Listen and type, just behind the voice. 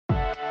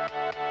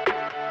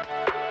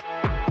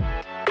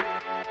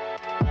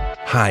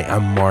Hi,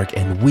 I'm Mark,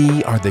 and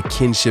we are the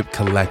Kinship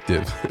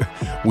Collective.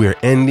 We're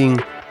ending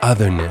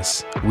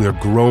otherness. We're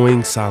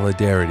growing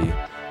solidarity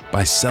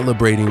by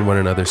celebrating one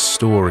another's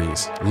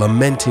stories,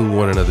 lamenting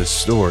one another's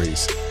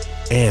stories,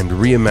 and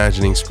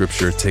reimagining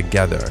Scripture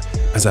together.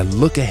 As I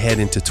look ahead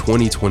into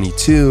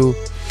 2022,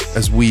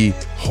 as we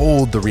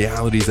hold the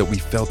realities that we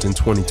felt in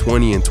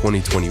 2020 and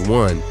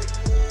 2021,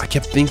 I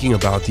kept thinking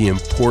about the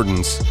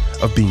importance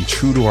of being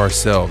true to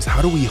ourselves.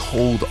 How do we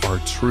hold our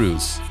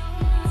truths?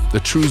 The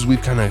truths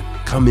we've kind of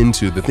come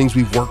into, the things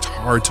we've worked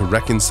hard to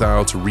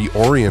reconcile, to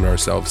reorient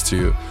ourselves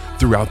to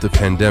throughout the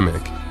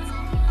pandemic.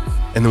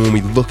 And then when we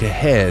look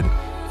ahead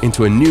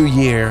into a new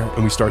year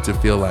and we start to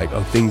feel like,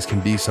 oh, things can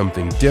be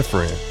something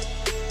different,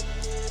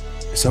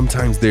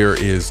 sometimes there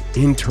is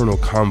internal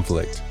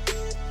conflict.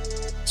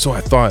 So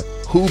I thought,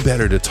 who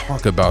better to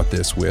talk about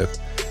this with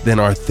than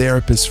our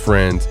therapist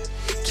friend,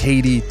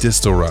 Katie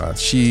Distelrath.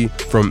 She,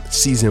 from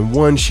season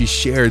 1, she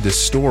shared this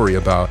story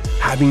about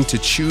having to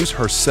choose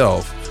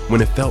herself when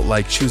it felt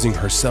like choosing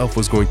herself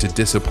was going to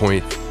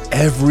disappoint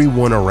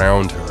everyone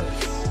around her.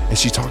 And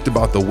she talked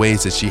about the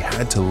ways that she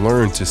had to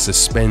learn to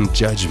suspend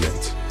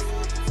judgment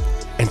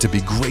and to be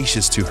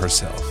gracious to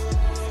herself,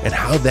 and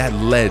how that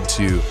led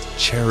to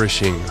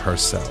cherishing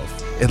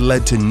herself. It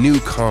led to new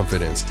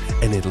confidence,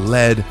 and it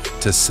led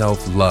to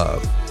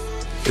self-love.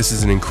 This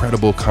is an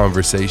incredible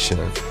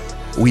conversation.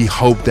 We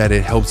hope that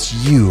it helps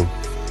you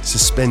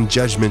suspend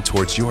judgment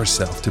towards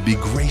yourself, to be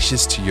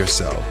gracious to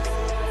yourself,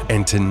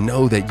 and to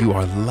know that you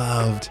are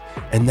loved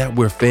and that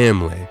we're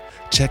family.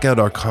 Check out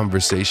our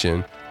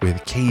conversation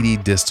with Katie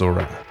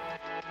Distelrath.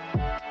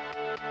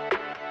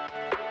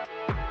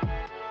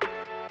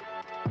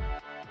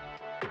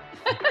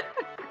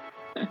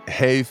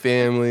 Hey,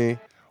 family.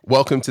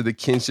 Welcome to the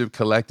Kinship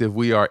Collective.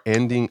 We are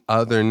ending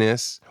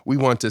otherness. We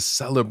want to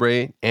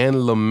celebrate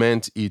and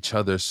lament each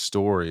other's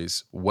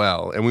stories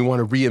well, and we want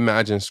to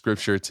reimagine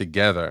Scripture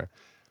together.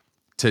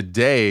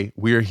 Today,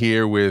 we're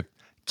here with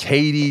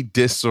Katie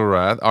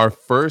Distelrath, our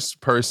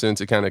first person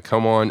to kind of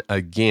come on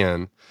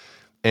again.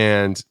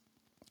 And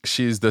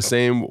she's the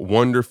same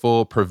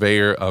wonderful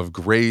purveyor of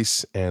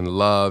grace and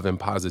love and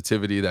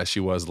positivity that she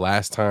was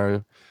last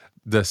time.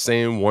 The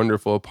same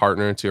wonderful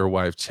partner to her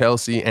wife,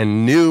 Chelsea,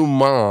 and new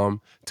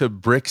mom to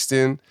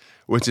Brixton,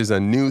 which is a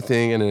new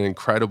thing and an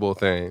incredible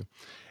thing.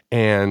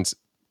 And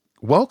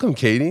welcome,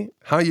 Katie.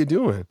 How you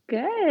doing?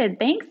 Good.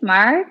 Thanks,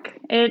 Mark.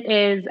 It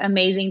is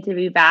amazing to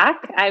be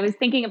back. I was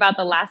thinking about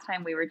the last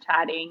time we were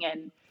chatting,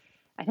 and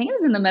I think it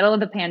was in the middle of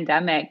the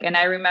pandemic. And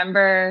I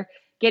remember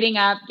getting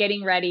up,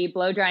 getting ready,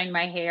 blow drying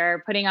my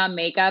hair, putting on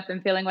makeup,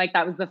 and feeling like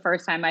that was the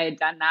first time I had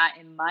done that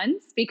in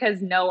months,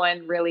 because no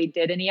one really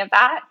did any of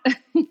that.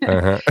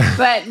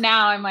 But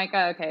now I'm like,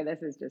 oh, okay,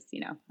 this is just,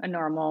 a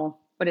normal,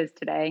 what is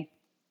today?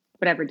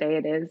 Whatever day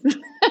it is.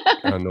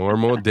 A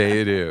normal day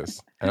it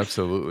is.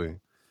 Absolutely.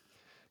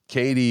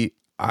 Katie,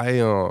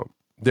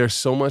 there's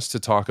so much to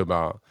talk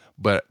about,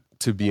 but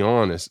to be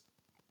honest,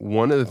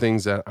 one of the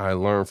things that I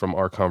learned from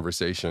our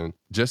conversation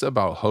just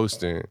about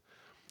hosting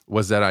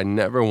was that I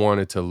never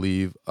wanted to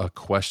leave a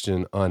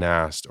question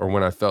unasked, or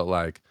when I felt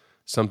like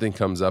something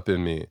comes up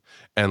in me.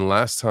 And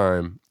last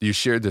time you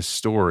shared this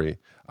story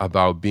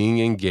about being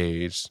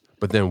engaged,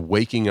 but then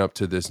waking up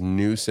to this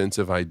new sense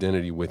of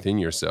identity within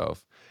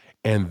yourself.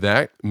 And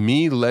that,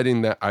 me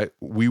letting that,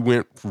 we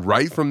went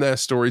right from that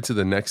story to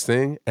the next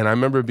thing. And I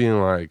remember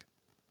being like,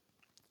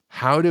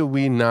 how did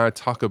we not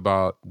talk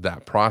about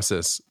that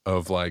process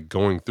of like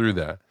going through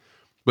that?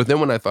 But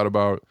then when I thought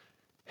about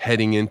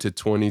heading into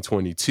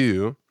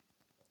 2022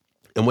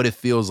 and what it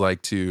feels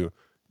like to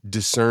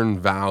discern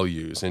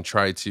values and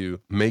try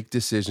to make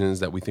decisions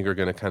that we think are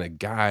going to kind of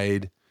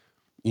guide,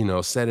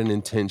 set an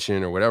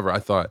intention or whatever, I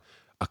thought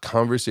a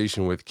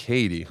conversation with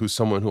Katie, who's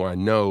someone who I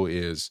know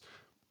is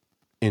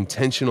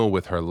intentional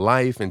with her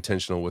life,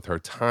 intentional with her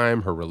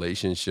time, her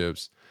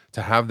relationships,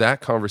 to have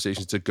that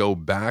conversation, to go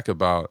back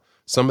about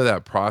some of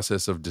that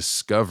process of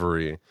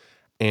discovery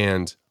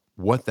and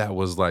what that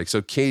was like.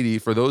 So Katie,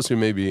 for those who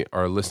maybe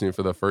are listening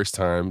for the first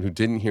time, who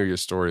didn't hear your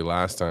story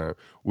last time,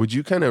 would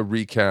you kind of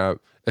recap,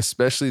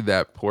 especially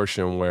that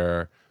portion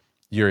where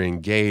you're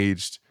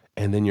engaged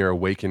and then you're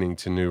awakening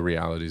to new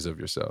realities of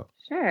yourself?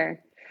 Sure.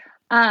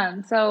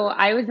 So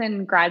I was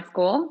in grad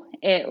school.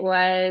 It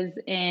was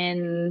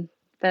in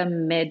the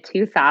mid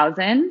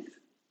 2000s.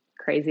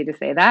 Crazy to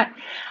say that,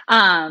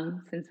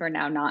 since we're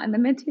now not in the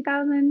mid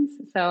 2000s.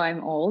 So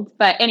I'm old,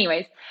 but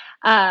anyways,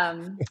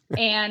 and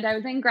I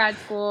was in grad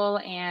school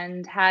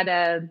and had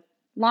a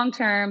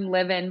long-term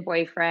live-in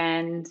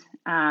boyfriend.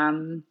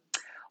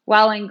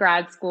 While in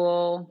grad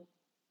school,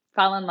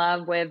 fell in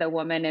love with a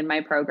woman in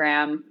my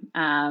program,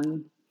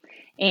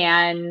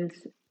 and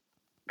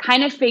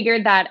kind of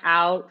figured that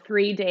out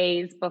 3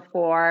 days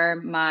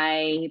before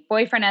my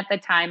boyfriend at the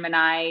time and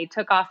I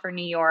took off for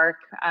New York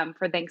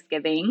for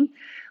Thanksgiving,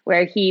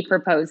 where he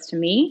proposed to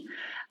me.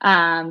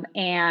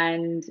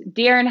 And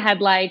deer in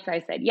headlights,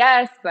 I said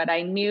yes, but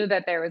I knew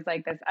that there was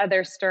like this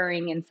other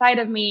stirring inside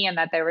of me and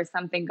that there was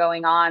something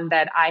going on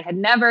that I had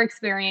never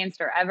experienced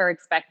or ever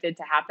expected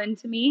to happen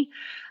to me.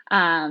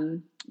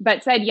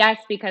 But said yes,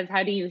 because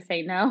how do you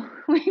say no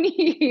when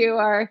you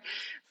are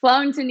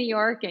flown to New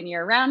York and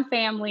you're around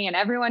family and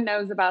everyone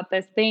knows about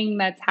this thing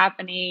that's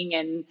happening?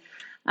 And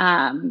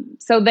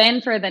so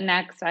then for the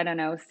next, I don't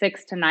know,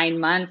 6 to 9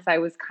 months, I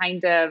was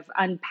kind of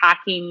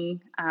unpacking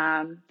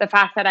the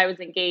fact that I was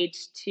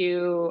engaged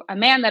to a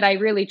man that I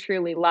really,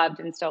 truly loved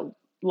and still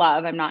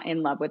love. I'm not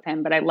in love with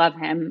him, but I love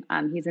him.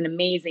 He's an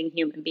amazing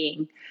human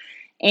being.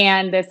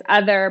 And this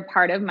other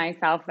part of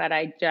myself that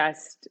I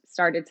just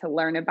started to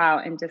learn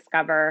about and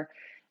discover,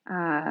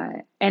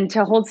 and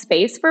to hold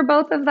space for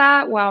both of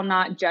that while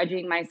not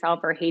judging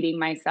myself or hating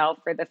myself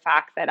for the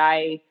fact that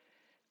I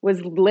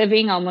was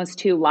living almost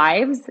two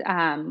lives,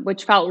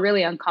 which felt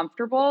really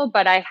uncomfortable,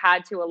 but I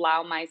had to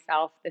allow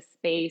myself the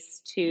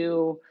space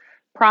to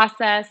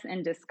process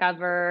and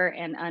discover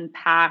and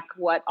unpack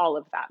what all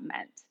of that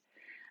meant.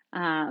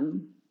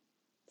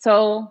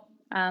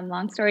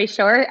 Long story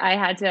short,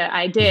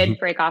 I did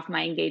break off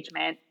my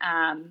engagement.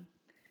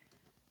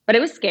 But it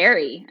was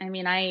scary. I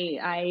mean,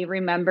 I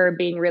remember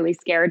being really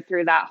scared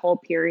through that whole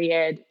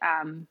period.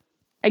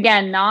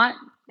 Again, not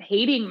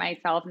hating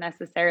myself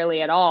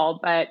necessarily at all,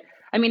 but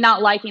I mean,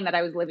 not liking that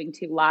I was living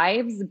two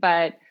lives,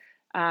 but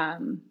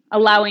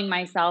allowing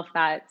myself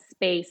that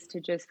space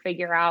to just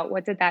figure out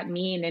what did that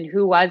mean and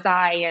who was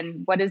I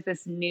and what is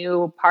this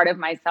new part of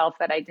myself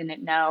that I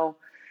didn't know.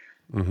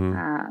 But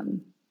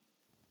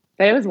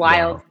it was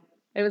wild. Wow.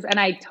 And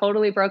I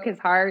totally broke his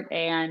heart,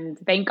 and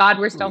thank God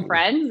we're still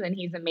friends and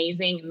he's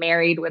amazing,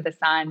 married with a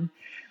son.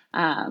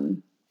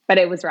 But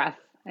it was rough.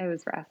 It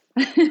was rough.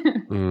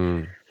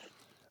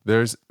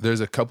 There's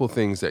a couple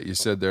things that you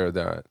said there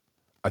that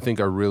I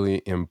think are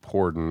really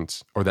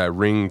important, or that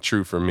ring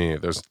true for me.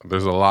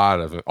 There's a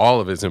lot of it.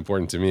 All of it's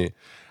important to me.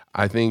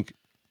 I think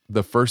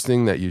the first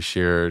thing that you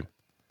shared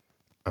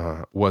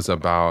was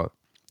about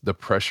the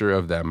pressure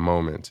of that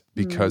moment,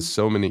 because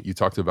you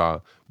talked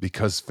about,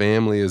 because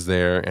family is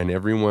there and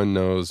everyone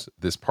knows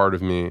this part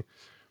of me,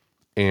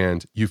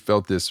 and you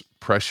felt this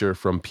pressure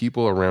from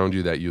people around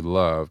you that you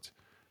loved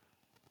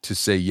to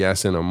say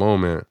yes in a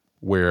moment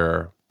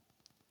where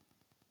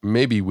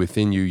maybe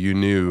within you, you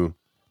knew,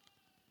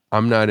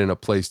 I'm not in a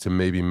place to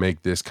maybe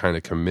make this kind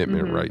of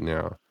commitment right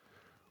now.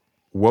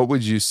 What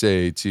would you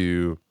say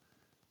to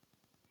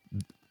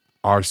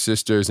our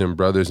sisters and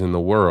brothers in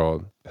the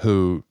world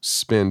who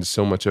spend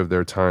so much of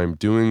their time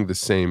doing the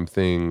same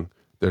thing?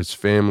 There's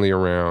family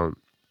around,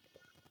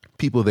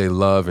 people they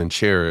love and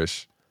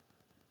cherish,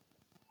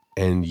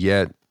 and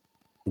yet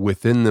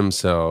within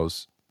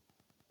themselves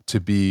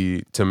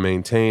to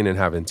maintain and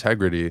have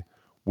integrity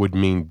would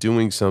mean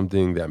doing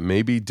something that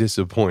maybe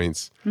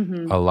disappoints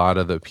a lot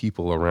of the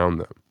people around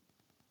them.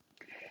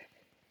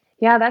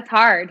 Yeah, that's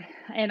hard.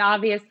 And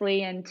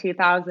obviously in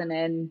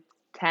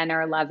 2010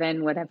 or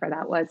 11, whatever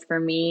that was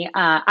for me,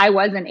 I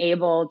wasn't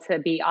able to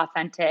be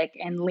authentic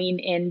and lean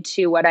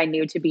into what I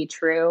knew to be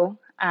true.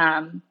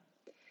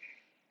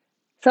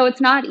 So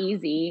it's not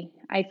easy.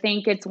 I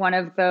think it's one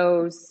of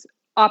those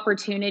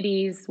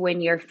opportunities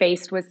when you're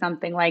faced with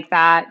something like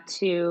that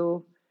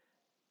to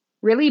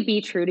really be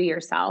true to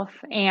yourself.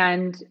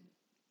 And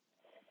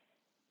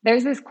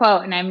there's this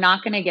quote, and I'm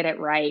not going to get it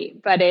right,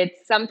 but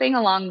it's something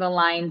along the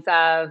lines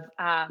of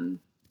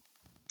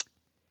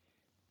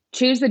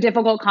choose a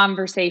difficult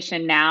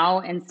conversation now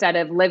instead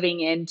of living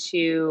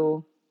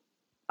into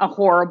a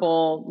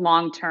horrible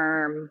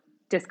long-term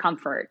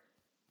discomfort,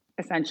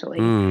 essentially.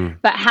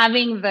 But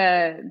having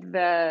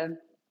the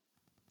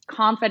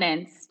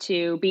confidence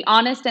to be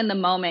honest in the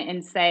moment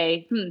and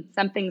say,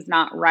 something's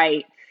not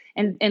right,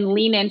 and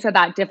lean into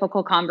that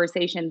difficult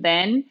conversation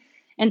then,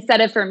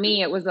 instead of, for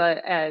me, it was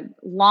a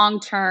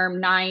long-term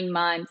 9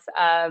 months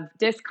of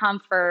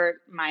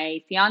discomfort.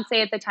 My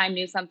fiance at the time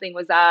knew something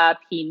was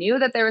up. He knew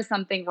that there was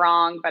something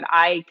wrong, but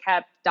I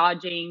kept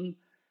dodging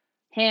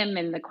him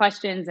and the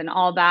questions and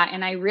all that.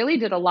 And I really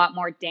did a lot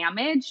more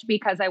damage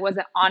because I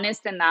wasn't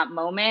honest in that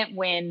moment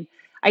when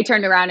I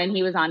turned around and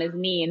he was on his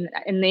knee.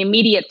 And the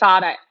immediate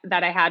thought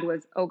that I had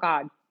was, oh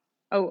God,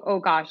 oh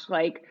gosh,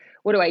 like,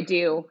 what do I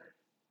do?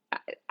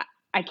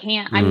 I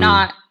can't, I'm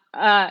not,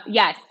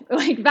 yes,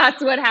 like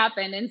that's what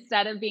happened.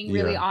 Instead of being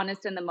really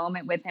honest in the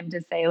moment with him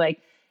to say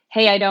like,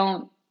 hey, I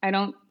don't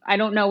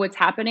know what's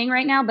happening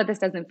right now, but this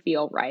doesn't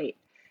feel right.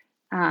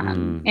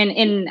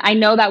 And I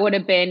know that would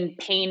have been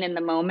pain in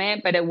the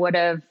moment, but it would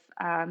have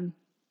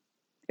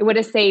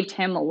saved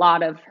him a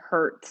lot of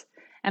hurt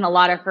and a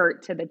lot of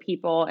hurt to the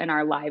people in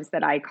our lives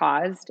that I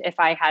caused if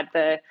I had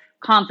the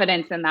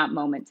confidence in that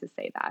moment to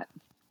say that.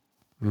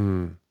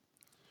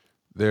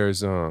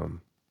 There's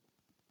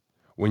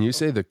when you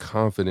say the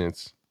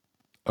confidence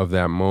of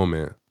that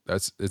moment,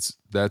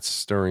 that's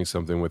stirring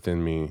something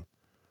within me.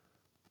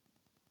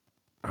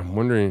 I'm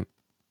wondering,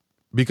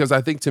 because I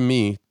think to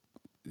me,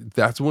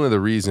 that's one of the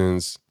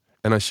reasons,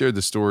 and I shared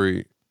the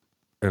story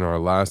in our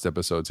last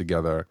episode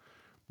together,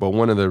 but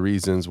one of the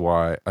reasons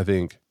why I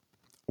think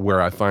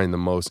where I find the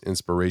most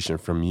inspiration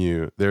from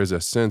you. There's a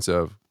strong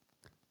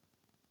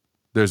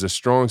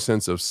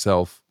sense of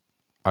self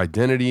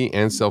identity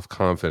and self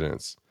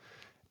confidence.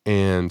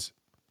 And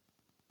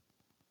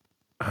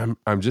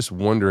I'm just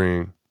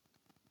wondering,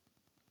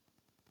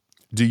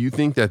 do you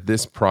think that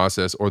this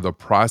process, or the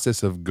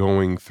process of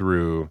going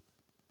through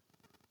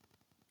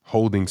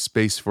holding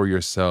space for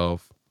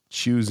yourself,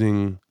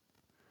 choosing,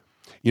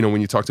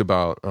 when you talked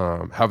about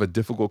have a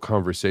difficult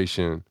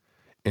conversation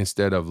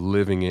instead of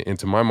living it, and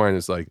to my mind,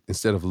 it's like,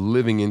 instead of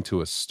living into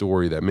a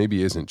story that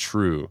maybe isn't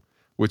true,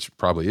 which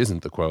probably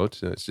isn't the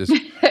quote. It's just,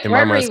 in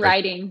my We're mind, it's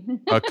like rewriting.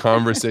 a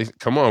conversation.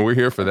 Come on, we're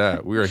here for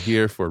that. We are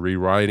here for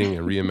rewriting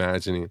and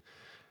reimagining.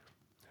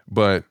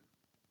 But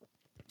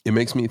it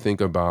makes me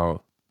think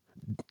about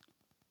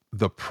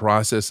the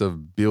process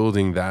of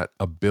building that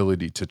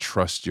ability to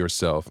trust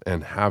yourself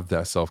and have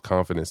that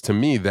self-confidence. To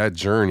me, that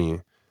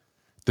journey,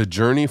 the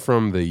journey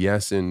from the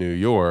yes in New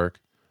York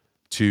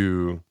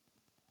to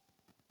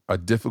a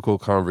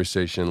difficult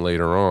conversation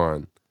later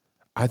on,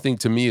 I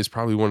think to me is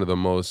probably one of the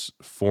most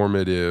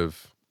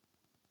formative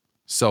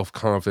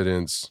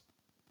self-confidence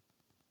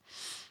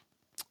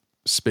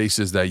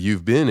spaces that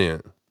you've been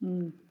in.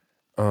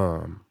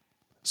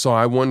 So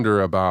I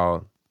wonder if,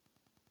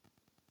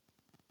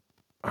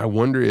 I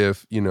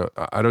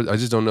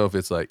just don't know if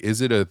it's like,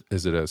 is it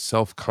a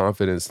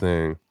self-confidence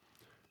thing,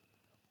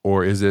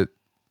 or is it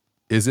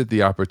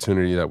the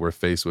opportunity that we're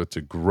faced with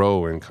to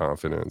grow in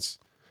confidence?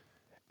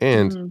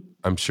 And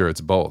I'm sure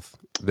it's both.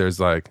 There's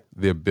like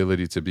the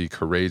ability to be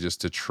courageous,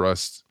 to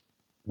trust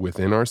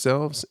within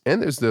ourselves.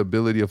 And there's the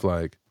ability of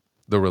like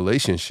the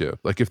relationship.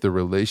 Like if the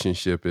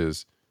relationship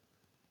is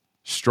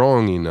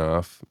strong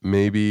enough,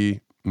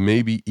 maybe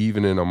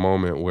even in a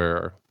moment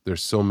where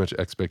there's so much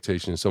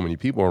expectation, so many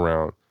people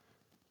around,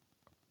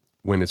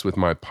 when it's with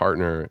my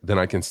partner, then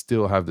I can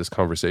still have this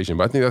conversation.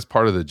 But I think that's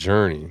part of the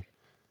journey.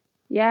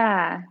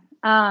 Yeah.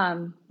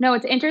 No,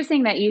 it's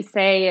interesting that you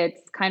say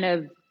it's kind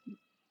of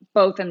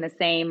both in the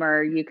same,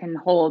 or you can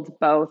hold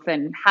both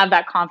and have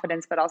that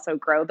confidence, but also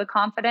grow the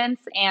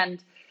confidence.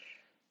 And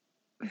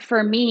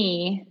for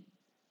me,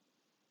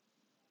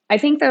 I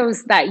think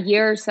that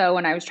year or so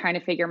when I was trying to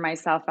figure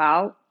myself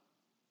out,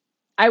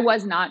 I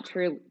was not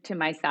true to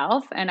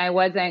myself and I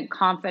wasn't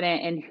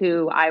confident in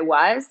who I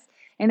was.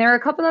 And there were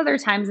a couple other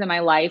times in my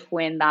life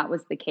when that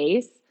was the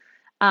case.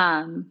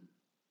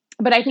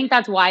 But I think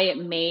that's why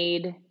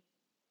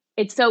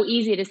it's so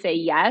easy to say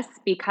yes,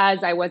 because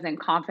I wasn't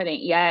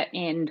confident yet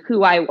in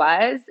who I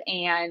was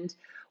and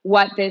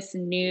what this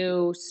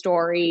new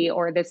story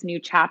or this new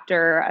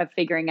chapter of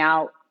figuring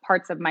out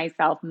parts of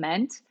myself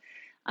meant.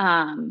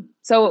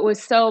 So it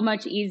was so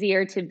much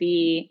easier to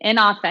be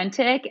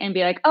inauthentic and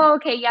be like, oh,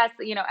 okay, yes,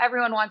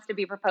 everyone wants to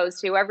be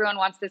proposed to. Everyone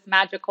wants this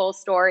magical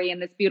story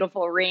and this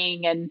beautiful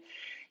ring. And,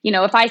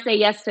 if I say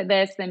yes to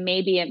this, then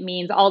maybe it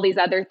means all these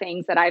other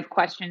things that I've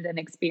questioned and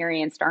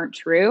experienced aren't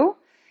true.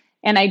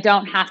 And I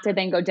don't have to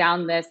then go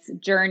down this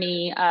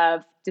journey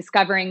of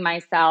discovering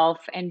myself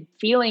and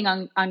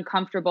feeling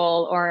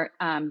uncomfortable or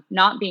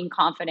not being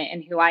confident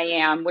in who I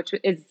am, which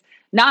is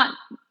not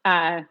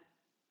a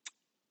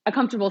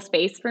comfortable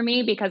space for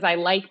me, because I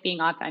like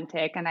being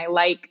authentic and I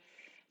like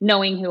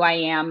knowing who I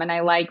am and I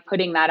like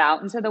putting that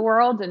out into the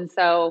world. And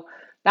so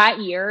that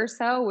year or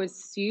so was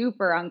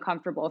super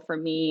uncomfortable for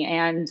me.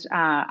 And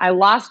I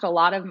lost a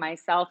lot of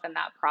myself in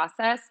that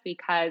process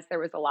because there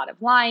was a lot of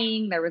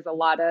lying. There was a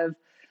lot of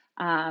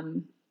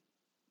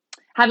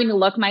having to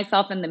look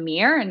myself in the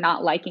mirror and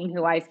not liking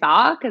who I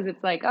saw, because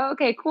it's like, oh,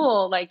 okay,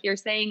 cool. Like you're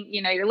saying,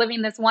 you're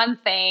living this one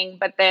thing,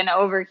 but then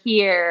over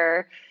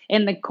here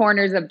in the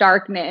corners of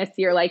darkness,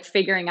 you're like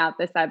figuring out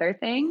this other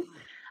thing.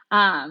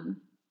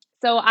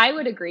 So I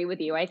would agree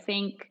with you. I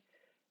think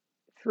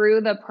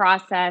through the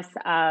process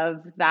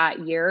of that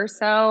year or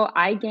so,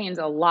 I gained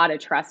a lot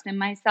of trust in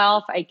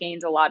myself. I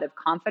gained a lot of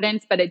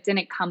confidence, but it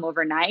didn't come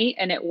overnight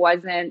and it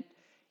wasn't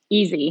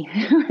easy.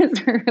 It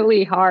was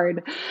really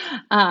hard.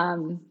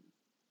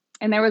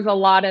 And there was a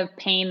lot of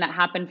pain that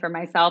happened for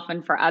myself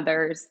and for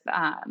others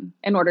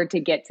in order to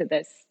get to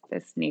this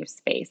new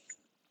space.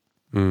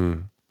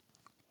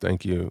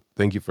 Thank you.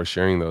 Thank you for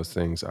sharing those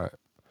things.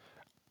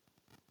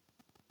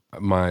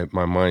 My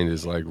mind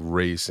is like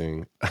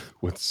racing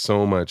with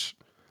so much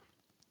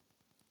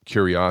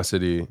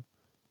curiosity.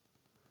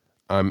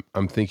 I'm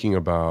thinking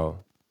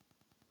about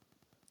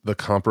the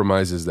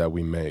compromises that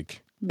we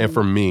make. Mm-hmm. And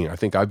for me, I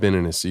think I've been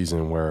in a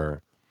season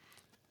where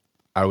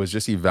I was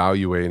just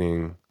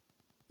evaluating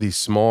these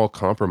small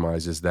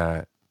compromises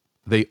that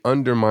they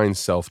undermine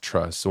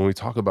self-trust. So when we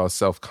talk about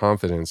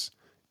self-confidence,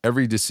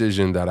 every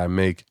decision that I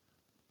make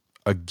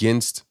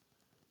against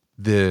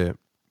the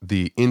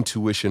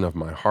intuition of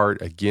my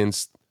heart,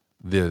 against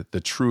the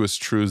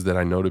truest truths that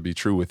I know to be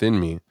true within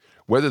me,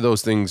 whether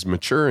those things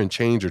mature and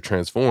change or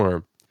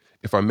transform,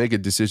 if I make a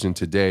decision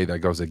today that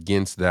goes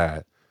against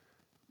that,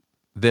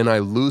 then I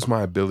lose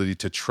my ability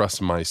to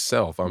trust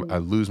myself. I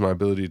lose my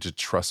ability to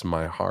trust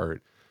my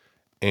heart.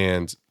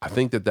 And I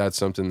think that that's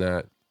something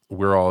that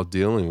we're all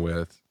dealing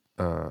with.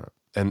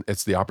 And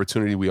it's the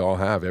opportunity we all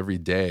have every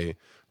day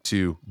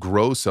to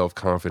grow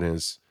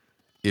self-confidence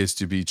is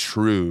to be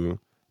true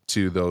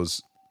to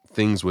those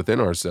things within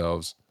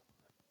ourselves.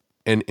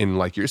 And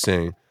like you're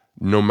saying,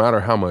 no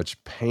matter how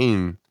much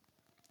pain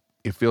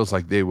it feels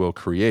like they will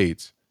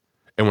create.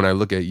 And when I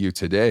look at you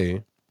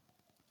today,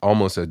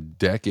 almost a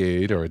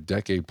decade or a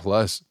decade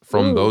plus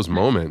from Ooh. those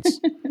moments,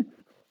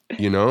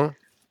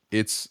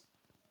 it's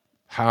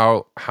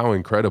how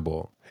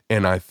incredible.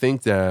 And I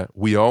think that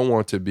we all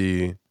want to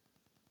be,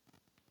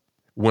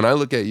 when I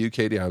look at you,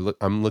 Katie,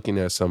 I'm looking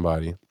at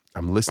somebody,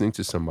 I'm listening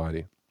to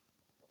somebody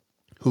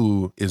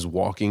who is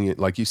walking,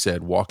 like you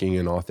said, walking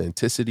in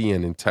authenticity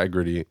and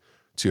integrity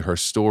to her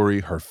story,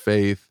 her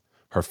faith,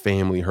 her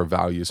family, her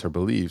values, her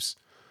beliefs.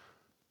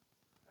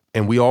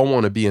 And we all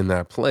want to be in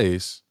that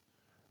place,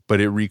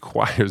 but it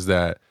requires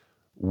that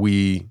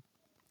we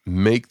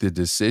make the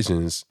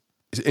decisions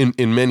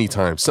in many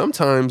times.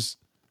 Sometimes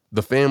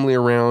the family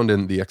around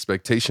and the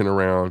expectation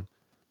around,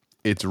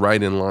 it's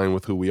right in line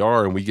with who we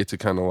are, and we get to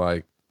kind of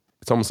like,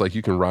 it's almost like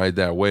you can ride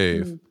that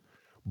wave. Mm.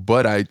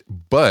 But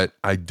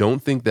I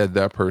don't think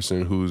that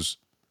person whose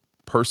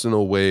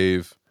personal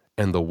wave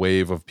and the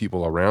wave of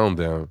people around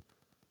them,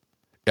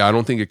 I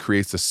don't think it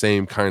creates the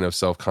same kind of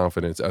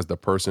self-confidence as the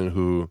person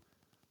who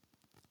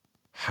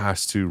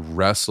has to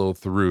wrestle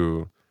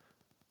through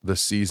the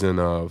season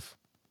of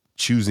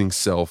choosing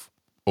self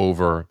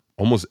over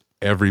almost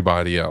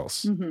everybody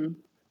else. Mm-hmm.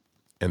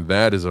 And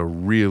that is a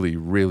really,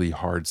 really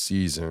hard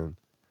season.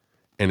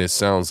 And it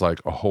sounds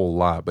like a whole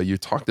lot, but you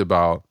talked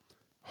about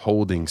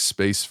holding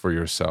space for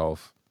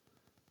yourself.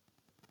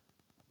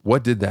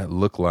 What did that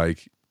look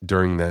like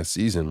during that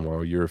season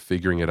while you're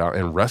figuring it out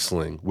and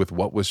wrestling with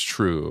what was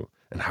true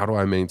and how do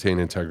I maintain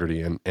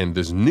integrity and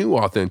this new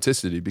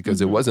authenticity? Because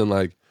Mm-hmm.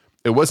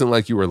 it wasn't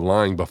like you were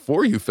lying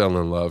before you fell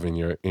in love in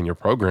your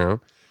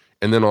program,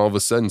 and then all of a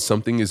sudden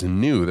something is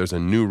new. There's a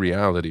new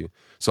reality.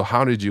 So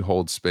how did you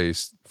hold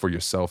space for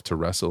yourself to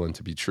wrestle and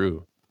to be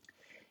true?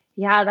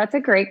 Yeah, that's a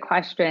great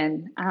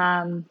question.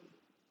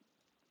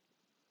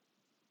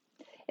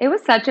 It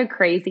was such a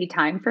crazy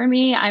time for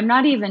me. I'm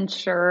not even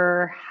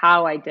sure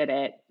how I did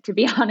it, to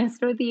be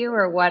honest with you,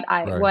 or Right,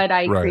 what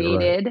I right.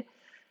 created.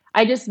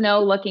 I just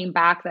know looking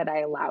back that I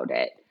allowed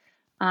it.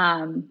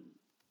 Um,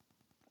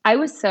 I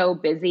was so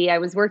busy. I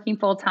was working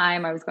full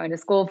time. I was going to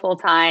school full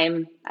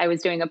time. I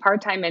was doing a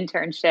part time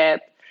internship.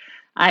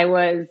 I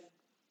was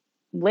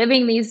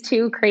living these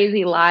two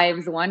crazy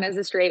lives, one as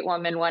a straight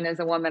woman, one as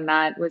a woman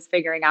that was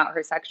figuring out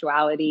her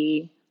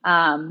sexuality.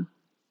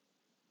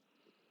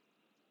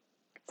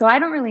 So I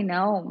don't really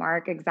know,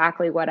 Mark,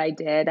 exactly what I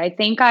did. I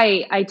think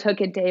I took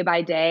it day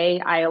by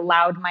day. I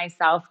allowed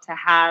myself to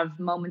have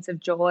moments of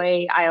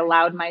joy. I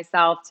allowed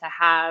myself to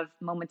have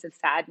moments of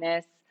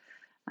sadness.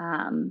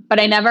 But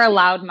I never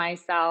allowed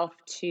myself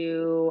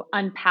to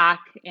unpack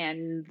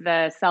and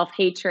the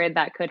self-hatred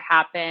that could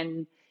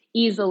happen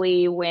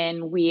easily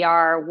when we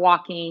are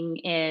walking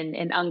in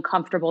an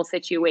uncomfortable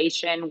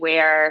situation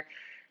where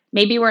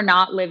maybe we're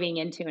not living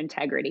into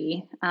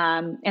integrity.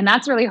 And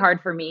that's really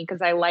hard for me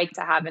because I like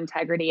to have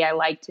integrity. I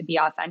like to be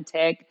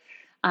authentic.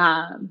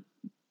 Um,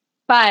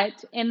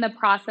 but in the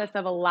process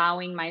of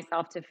allowing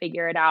myself to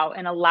figure it out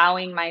and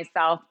allowing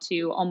myself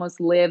to almost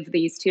live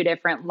these two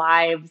different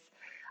lives,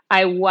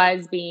 I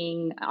was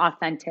being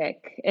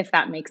authentic, if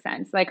that makes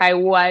sense. Like I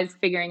was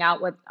figuring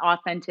out what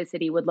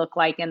authenticity would look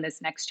like in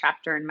this next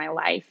chapter in my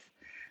life.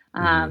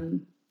 Mm-hmm.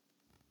 Um,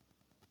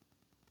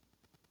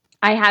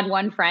 I had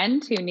one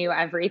friend who knew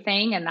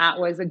everything, and that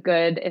was a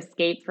good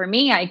escape for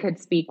me. I could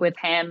speak with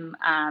him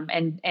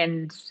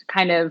and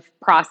kind of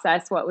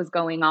process what was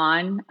going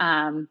on.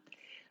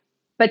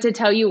 But to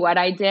tell you what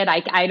I did,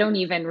 I don't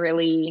even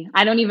really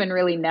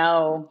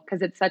know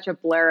because it's such a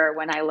blur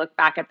when I look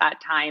back at that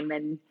time,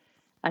 and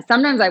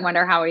sometimes I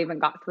wonder how I even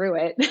got through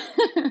it.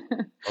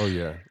 Oh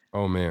yeah.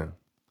 Oh man.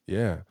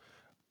 Yeah.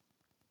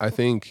 I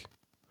think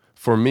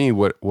for me,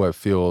 what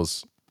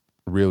feels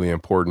really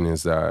important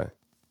is that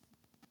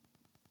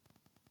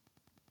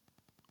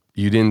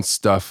you didn't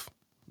stuff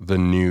the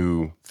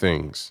new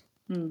things.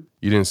 Hmm.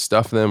 You didn't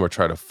stuff them or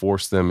try to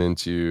force them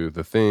into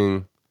the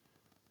thing.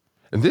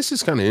 And this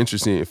is kind of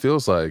interesting. It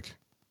feels like,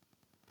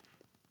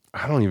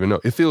 I don't even know.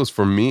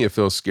 For me, it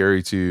feels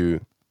scary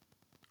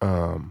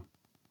um,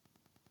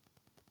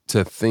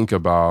 to think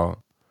about,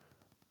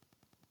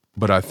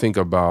 but I think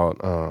about,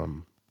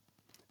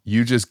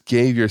 you just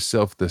gave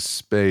yourself the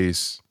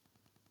space.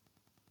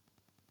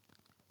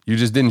 You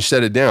just didn't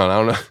shut it down. I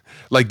don't know.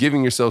 Like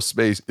giving yourself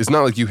space. It's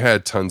not like you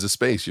had tons of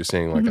space. You're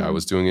saying like I Mm-hmm.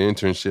 was doing an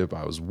internship.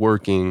 I was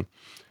working.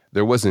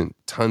 There wasn't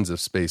tons of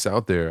space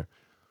out there.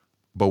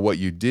 But what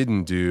you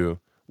didn't do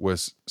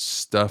was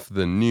stuff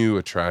the new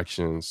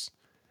attractions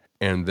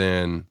and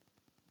then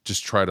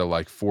just try to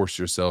like force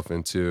yourself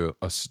into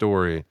a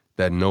story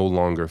that no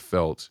longer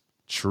felt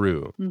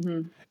true.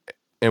 Mm-hmm.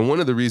 And one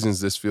of the reasons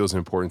this feels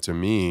important to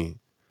me,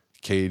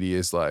 Katie,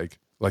 is like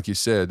you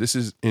said, this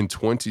is in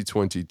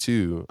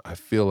 2022. I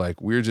feel like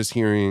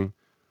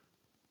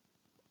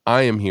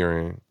I am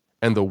hearing,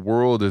 and the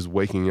world is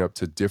waking up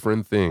to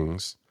different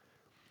things.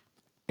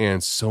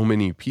 And so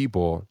many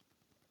people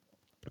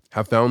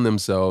have found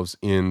themselves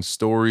in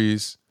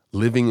stories,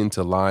 living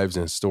into lives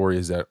and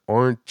stories that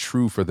aren't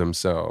true for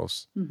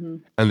themselves. Mm-hmm.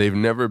 And they've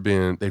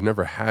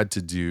never had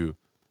to do,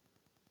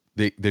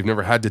 they've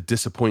never had to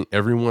disappoint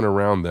everyone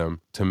around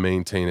them to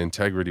maintain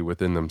integrity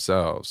within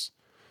themselves.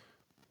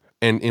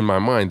 And in my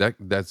mind,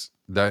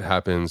 that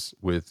happens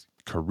with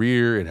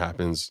career. It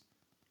happens,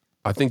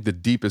 I think the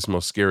deepest,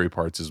 most scary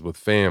parts is with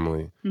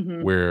family,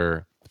 Mm-hmm.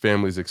 where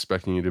family's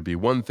expecting you to be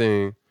one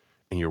thing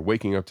and you're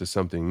waking up to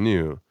something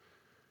new.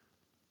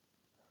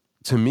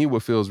 To me,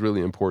 what feels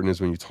really important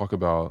is when you talk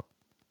about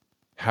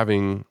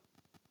having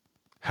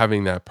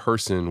that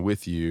person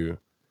with you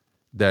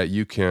that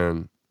you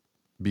can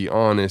be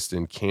honest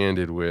and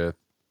candid with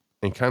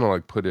and kind of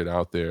like put it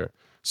out there.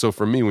 So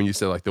for me, when you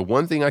said like the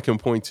one thing I can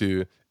point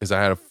to is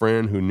I had a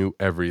friend who knew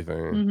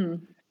everything. Mm-hmm.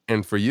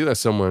 And for you as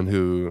someone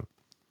who,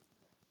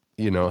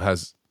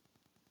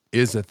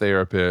 is a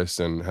therapist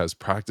and has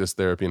practiced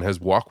therapy and has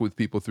walked with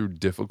people through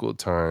difficult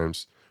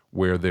times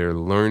where they're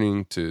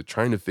learning to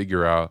trying to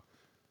figure out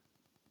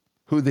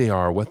who they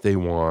are, what they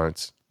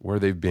want, where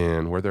they've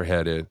been, where they're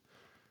headed.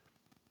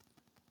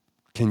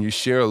 Can you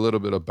share a little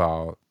bit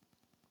about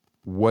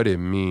what it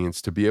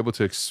means to be able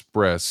to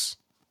express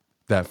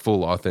that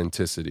full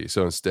authenticity?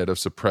 So instead of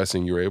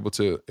suppressing, you're able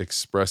to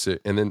express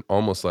it and then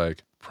almost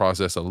like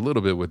process a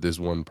little bit with this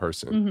one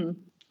person. Mm-hmm.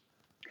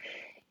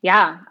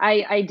 Yeah,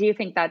 I do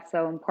think that's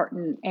so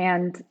important.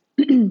 And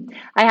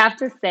I have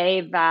to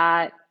say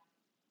that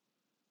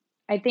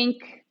I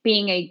think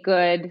being a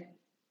good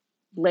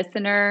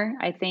listener,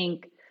 I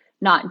think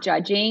not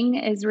judging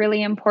is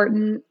really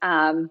important.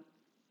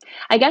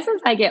 I guess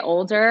as I get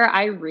older,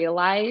 I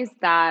realize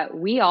that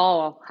we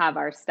all have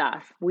our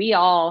stuff. We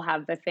all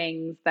have the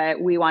things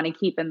that we want to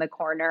keep in the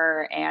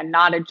corner and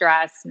not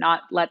address,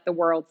 not let the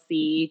world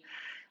see,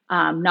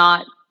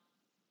 not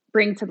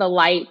bring to the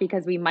light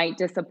because we might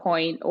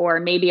disappoint, or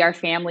maybe our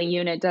family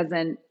unit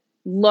doesn't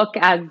look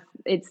as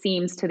it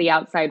seems to the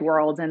outside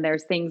world and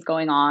there's things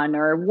going on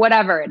or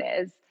whatever it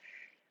is.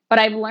 But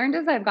I've learned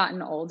as I've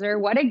gotten older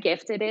what a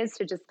gift it is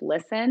to just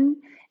listen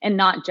and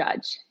not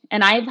judge.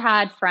 And I've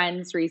had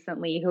friends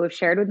recently who have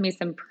shared with me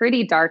some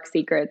pretty dark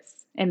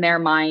secrets in their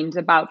mind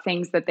about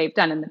things that they've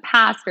done in the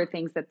past or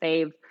things that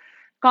they've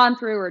gone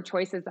through or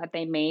choices that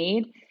they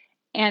made.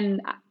 And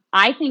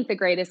I think the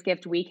greatest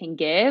gift we can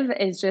give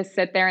is just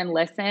sit there and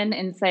listen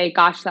and say,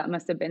 gosh, that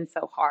must have been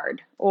so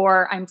hard.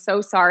 Or I'm so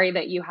sorry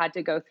that you had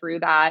to go through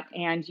that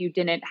and you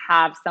didn't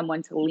have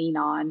someone to lean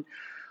on.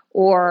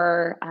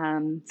 Or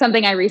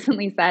something I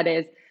recently said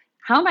is,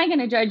 how am I going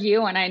to judge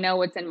you when I know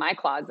what's in my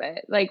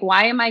closet? Like,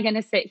 why am I going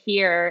to sit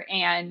here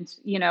and,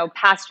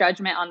 pass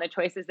judgment on the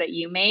choices that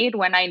you made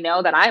when I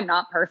know that I'm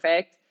not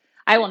perfect?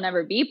 I will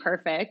never be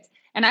perfect.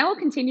 And I will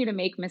continue to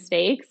make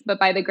mistakes, but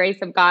by the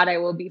grace of God, I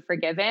will be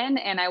forgiven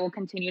and I will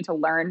continue to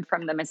learn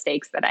from the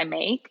mistakes that I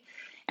make.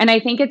 And I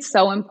think it's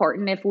so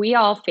important if we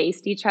all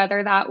faced each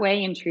other that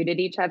way and treated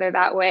each other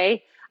that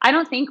way. I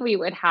don't think we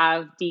would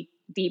have deep,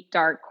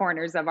 dark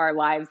corners of our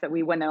lives that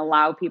we wouldn't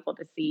allow people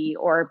to see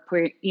or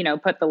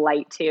put the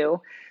light to,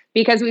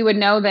 because we would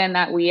know then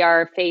that we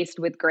are faced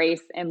with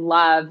grace and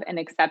love and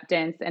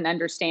acceptance and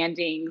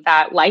understanding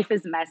that life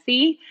is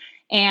messy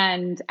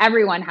and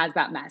everyone has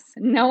that mess.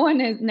 No one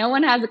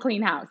has a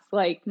clean house.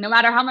 Like, no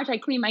matter how much I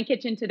clean my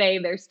kitchen today,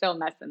 there's still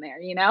mess in there,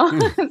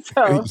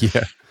 So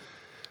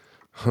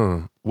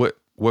Yeah.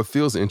 What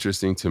feels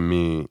interesting to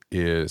me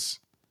is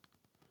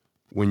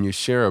when you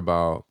share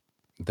about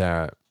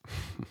that,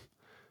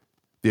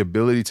 the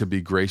ability to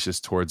be gracious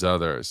towards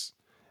others,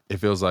 it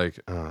feels like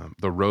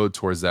the road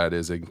towards that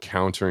is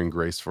encountering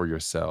grace for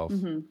yourself.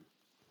 Mm-hmm.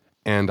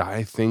 And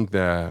I think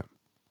that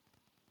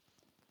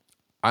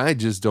I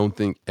just don't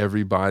think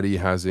everybody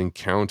has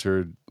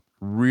encountered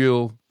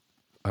real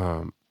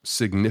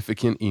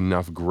significant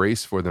enough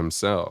grace for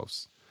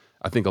themselves.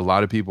 I think a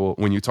lot of people,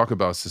 when you talk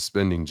about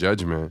suspending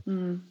judgment,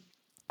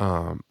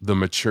 the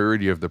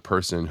maturity of the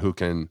person who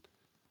can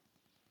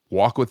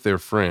walk with their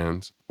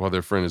friend while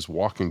their friend is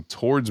walking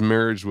towards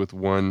marriage with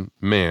one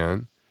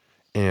man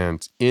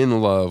and in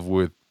love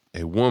with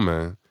a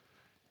woman,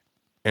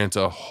 and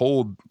to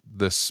hold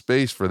the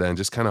space for that and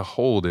just kind of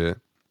hold it,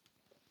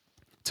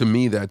 to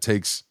me, that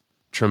takes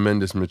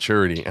tremendous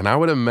maturity. And I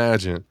would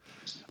imagine,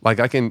 like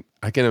I can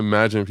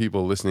imagine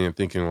people listening and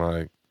thinking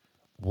like,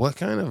 what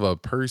kind of a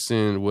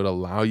person would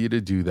allow you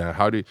to do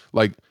that?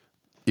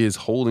 Is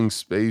holding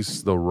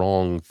space the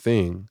wrong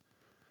thing?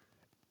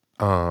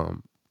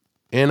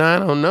 And I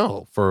don't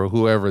know, for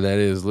whoever that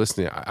is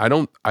listening. I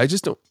don't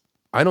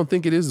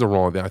think it is the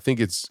wrong thing. I think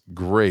it's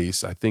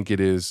grace. I think it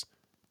is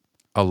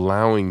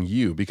allowing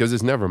you, because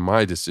it's never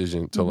my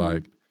decision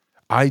to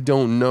I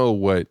don't know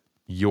what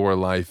your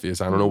life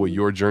is. I don't know what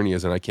your journey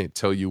is, and I can't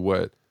tell you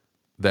what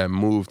that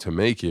move to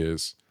make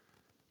is,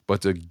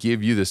 but to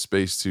give you the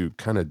space to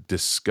kind of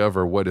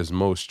discover what is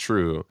most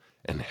true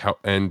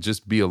and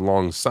just be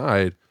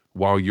alongside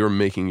while you're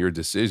making your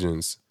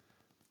decisions,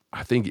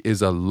 I think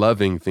is a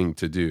loving thing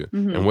to do.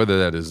 And whether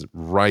that is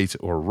right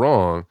or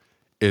wrong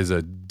is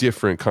a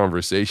different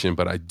conversation,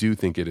 but I do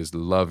think it is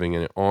loving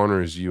and it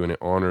honors you and it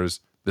honors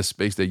the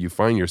space that you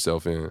find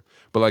yourself in.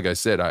 But like I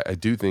said, I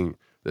do think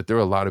that there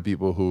are a lot of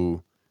people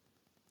who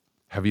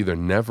have either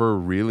never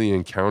really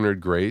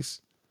encountered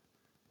grace.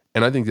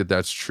 And I think that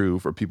that's true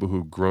for people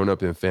who've grown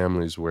up in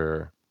families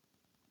where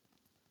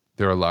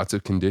there are lots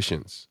of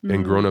conditions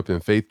and grown up in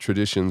faith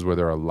traditions where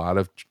there are a lot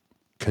of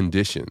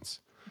conditions.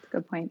 That's a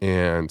good point.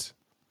 And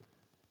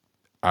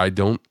I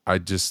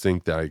just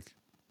think that like,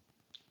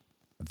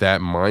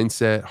 that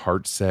mindset,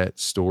 heart set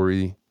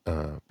story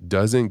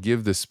doesn't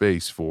give the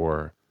space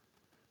for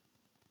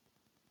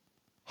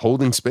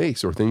holding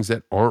space or things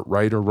that aren't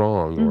right or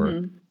wrong.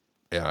 Or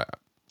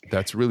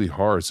that's really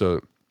hard.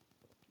 So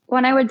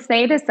when I would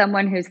say to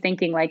someone who's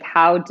thinking like,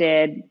 how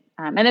did,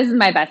 and this is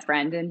my best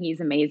friend and he's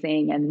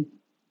amazing and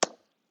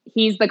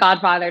he's the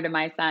godfather to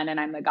my son and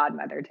I'm the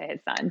godmother to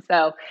his son.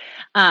 So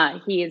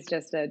he is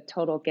just a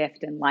total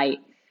gift and light.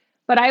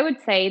 But I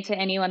would say to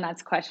anyone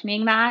that's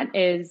questioning that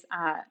is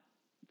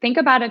think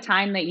about a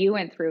time that you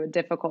went through a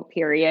difficult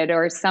period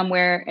or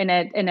somewhere in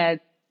a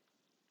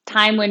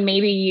time when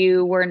maybe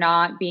you were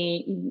not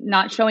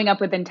showing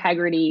up with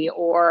integrity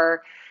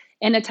or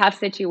in a tough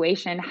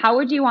situation. How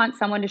would you want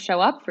someone to show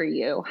up for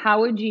you?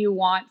 How would you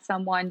want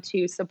someone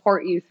to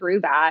support you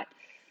through that?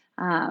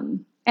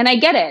 And I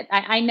get it.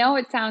 I know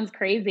it sounds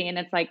crazy and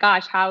it's like,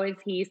 gosh, how is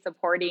he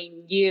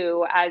supporting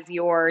you as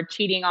you're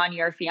cheating on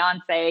your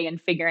fiance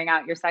and figuring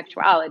out your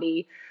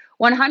sexuality?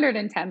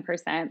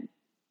 110%.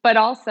 But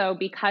also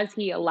because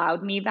he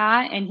allowed me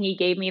that and he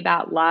gave me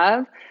that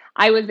love,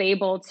 I was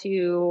able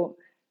to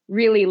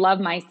really love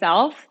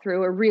myself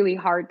through a really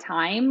hard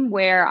time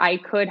where I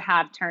could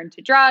have turned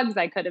to drugs.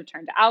 I could have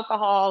turned to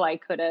alcohol. I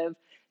could have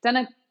done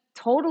a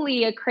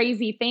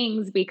crazy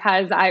things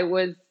because I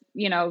was,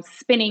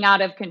 spinning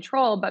out of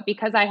control. But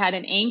because I had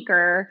an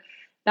anchor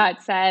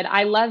that said,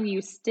 I love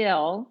you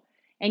still,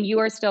 and you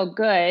are still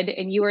good,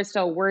 and you are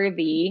still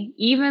worthy,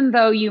 even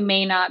though you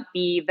may not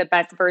be the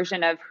best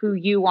version of who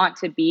you want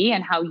to be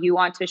and how you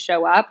want to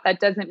show up, that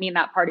doesn't mean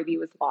that part of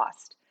you is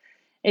lost.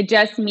 It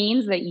just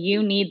means that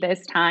you need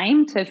this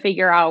time to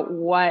figure out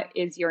what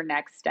is your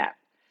next step.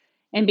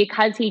 And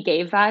because he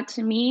gave that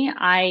to me,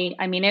 I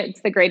mean, it's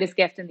the greatest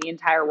gift in the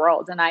entire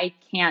world. And I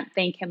can't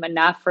thank him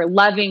enough for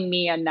loving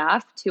me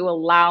enough to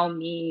allow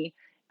me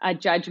a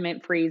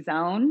judgment-free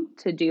zone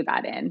to do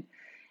that in.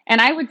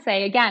 And I would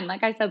say, again,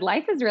 like I said,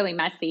 life is really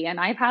messy. And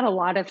I've had a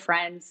lot of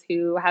friends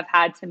who have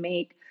had to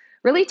make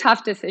really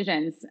tough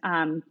decisions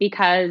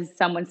because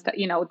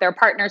their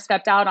partner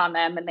stepped out on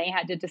them and they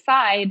had to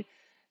decide,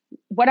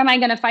 what am I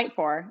going to fight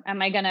for?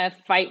 Am I going to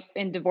fight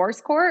in divorce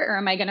court or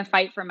am I going to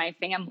fight for my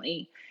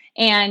family?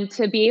 And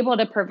to be able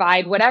to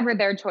provide whatever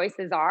their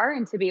choices are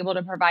and to be able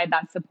to provide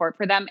that support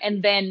for them.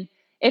 And then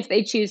if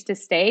they choose to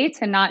stay,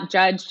 to not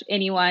judge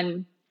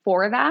anyone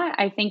for that,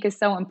 I think is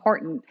so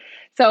important.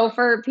 So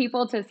for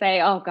people to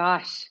say, oh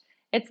gosh,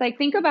 it's like,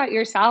 think about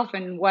yourself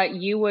and what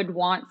you would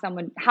want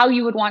how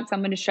you would want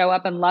someone to show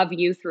up and love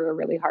you through a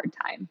really hard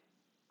time.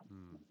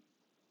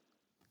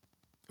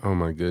 Oh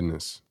my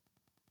goodness.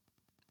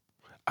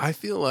 I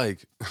feel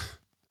like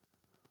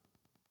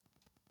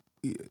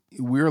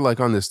we're like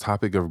on this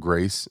topic of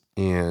grace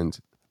and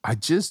I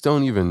just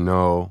don't even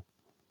know,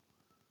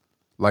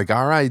 like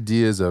our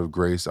ideas of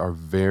grace are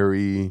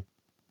very,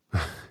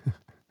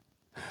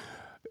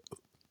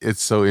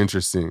 it's so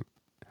interesting.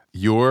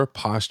 Your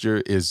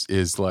posture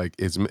is like,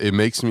 it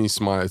makes me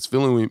smile. It's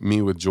filling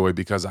me with joy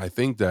because I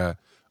think that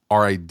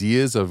our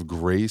ideas of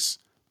grace,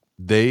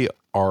 they're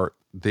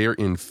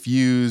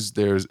infused.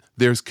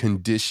 There's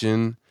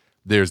condition,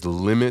 there's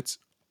limits,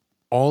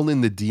 all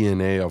in the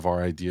DNA of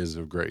our ideas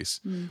of grace.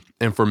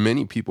 And for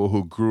many people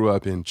who grew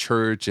up in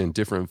church and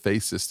different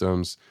faith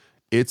systems,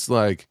 it's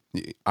like,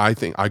 I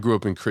think I grew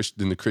up in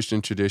the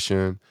Christian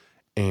tradition,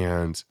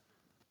 and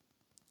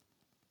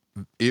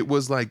it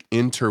was like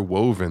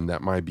interwoven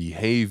that my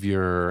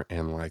behavior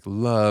and like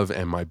love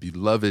and my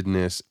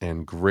belovedness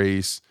and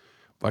grace,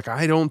 like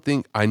I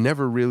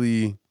never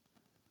really,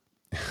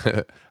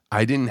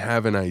 I didn't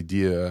have an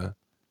idea.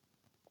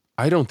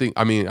 I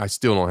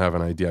still don't have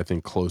an idea, I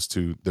think, close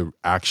to the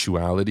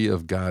actuality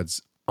of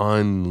God's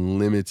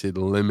unlimited,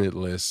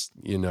 limitless,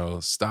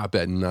 stop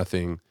at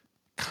nothing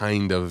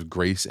kind of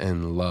grace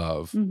and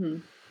love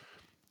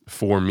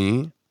for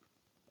me.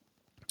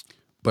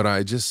 But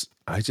I just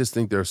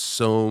think there's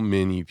so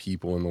many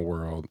people in the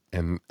world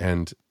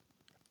and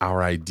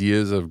our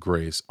ideas of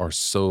grace are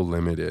so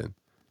limited.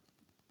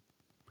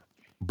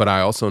 But I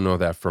also know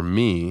that for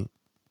me,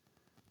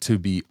 to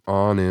be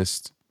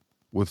honest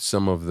with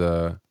some of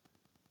the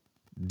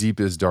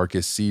deepest,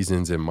 darkest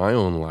seasons in my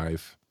own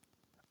life,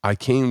 I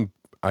came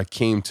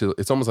to,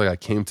 it's almost like I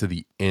came to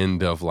the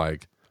end of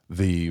like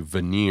the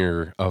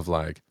veneer of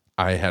like,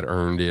 I had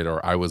earned it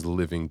or I was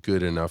living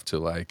good enough to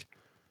like,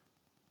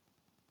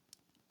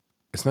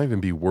 it's not even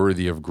be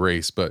worthy of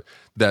grace, but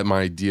that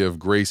my idea of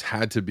grace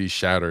had to be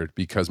shattered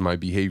because my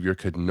behavior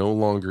could no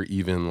longer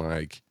even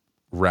like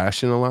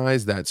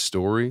rationalize that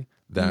story,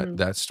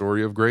 that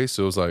story of grace.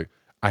 So it was like,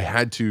 I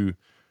had to,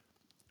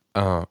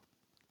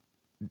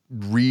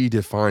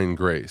 redefine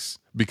grace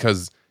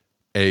because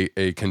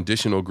a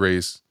conditional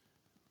grace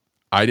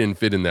I didn't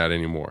fit in that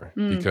anymore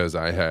Mm. because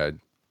I had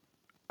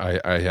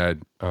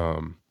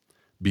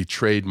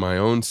betrayed my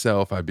own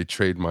self. I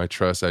betrayed my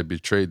trust. I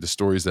betrayed the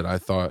stories that I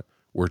thought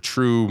were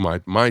true,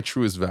 my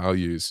truest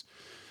values.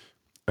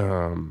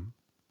 And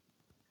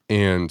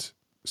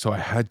so I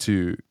had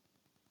to,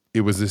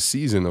 it was this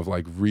season of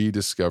like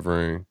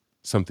rediscovering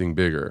something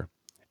bigger.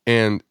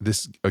 And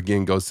this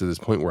again goes to this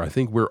point where I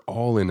think we're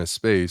all in a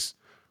space,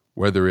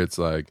 whether it's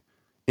like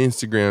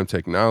Instagram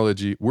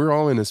technology, we're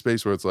all in a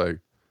space where it's like,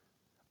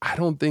 I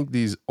don't think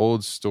these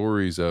old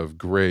stories of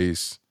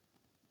grace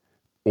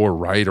or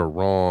right or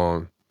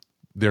wrong,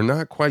 they're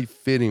not quite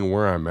fitting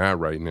where I'm at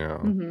right now.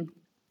 Mm-hmm.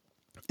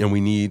 And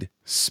we need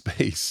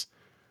space.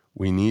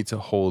 We need to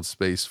hold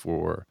space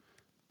for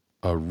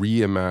a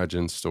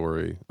reimagined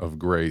story of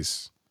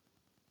grace.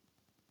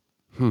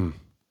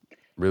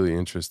 Really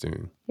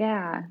interesting.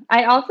 Yeah.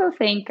 I also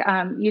think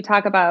you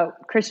talk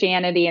about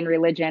Christianity and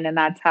religion, and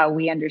that's how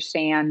we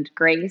understand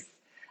grace,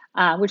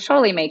 which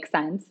totally makes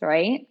sense,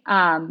 right?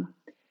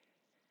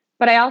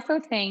 But I also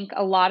think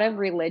a lot of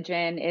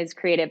religion is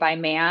created by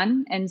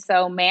man. And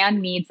so man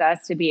needs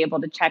us to be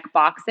able to check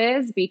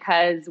boxes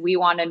because we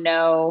want to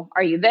know,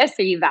 are you this?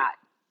 Are you that?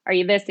 Are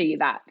you this? Are you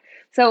that?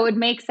 So it would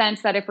make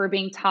sense that if we're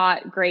being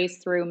taught grace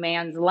through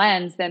man's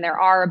lens, then there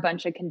are a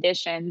bunch of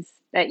conditions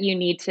that you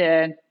need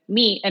to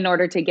meet in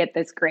order to get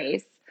this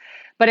grace.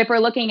 But if we're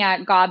looking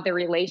at God, the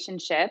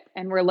relationship,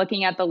 and we're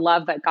looking at the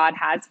love that God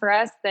has for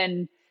us,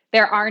 then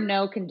there are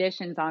no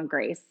conditions on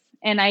grace.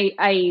 And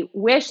I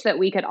wish that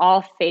we could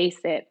all face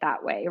it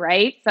that way,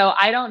 right? So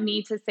I don't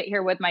need to sit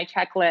here with my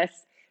checklist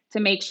to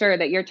make sure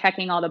that you're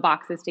checking all the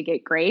boxes to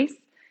get grace.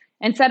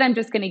 Instead, I'm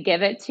just going to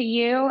give it to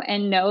you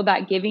and know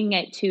that giving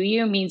it to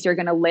you means you're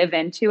going to live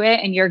into it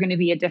and you're going to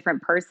be a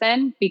different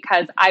person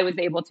because I was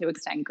able to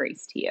extend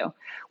grace to you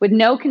with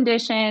no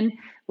condition,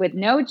 with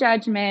no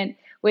judgment,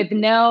 with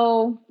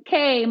no,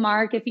 okay,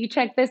 Mark, if you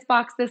check this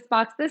box, this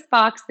box, this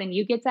box, then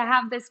you get to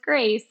have this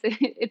grace.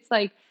 It's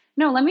like,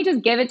 no, let me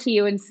just give it to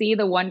you and see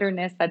the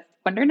wonderness. That's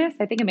wonderness.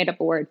 I think I made up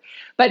a word,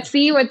 but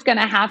see what's going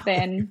to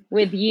happen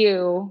with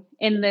you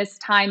in this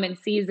time and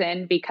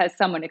season because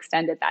someone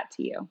extended that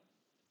to you.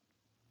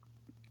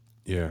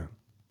 Yeah.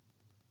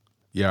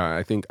 Yeah,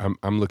 I think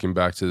I'm looking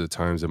back to the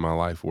times in my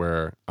life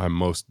where I'm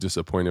most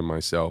disappointed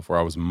myself, where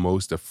I was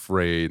most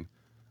afraid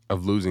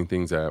of losing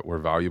things that were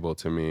valuable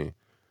to me,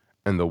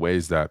 and the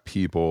ways that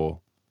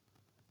people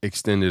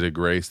extended a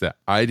grace that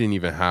I didn't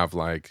even have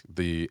like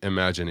the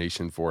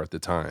imagination for at the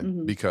time.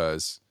 Mm-hmm.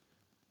 Because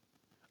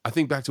I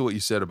think back to what you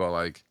said about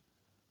like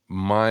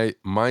my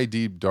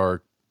deep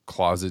dark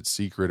closet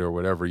secret or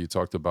whatever you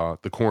talked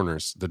about, the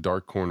corners, the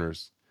dark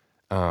corners.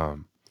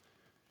 Um,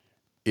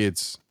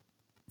 it's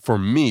for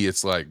me,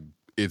 it's like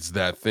it's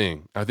that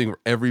thing. I think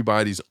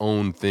everybody's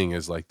own thing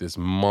is like this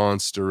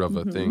monster of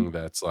a Mm-hmm. thing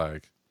that's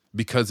like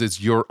because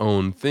it's your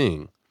own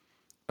thing.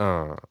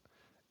 Uh,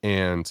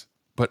 and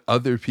but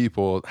other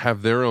people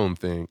have their own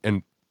thing,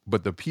 and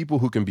but the people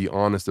who can be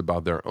honest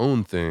about their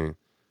own thing,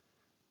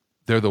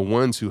 they're the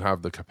ones who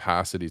have the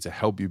capacity to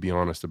help you be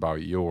honest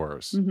about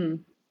yours. Mm-hmm.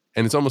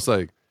 And it's almost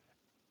like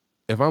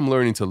if I'm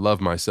learning to love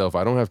myself,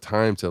 I don't have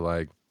time to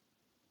like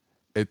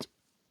it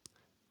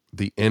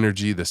the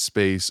energy, the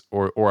space,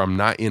 or I'm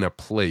not in a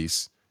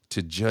place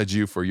to judge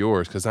you for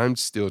yours because I'm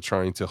still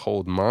trying to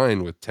hold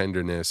mine with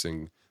tenderness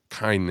and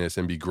kindness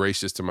and be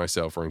gracious to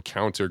myself or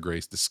encounter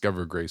grace,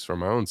 discover grace for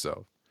my own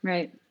self.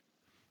 Right.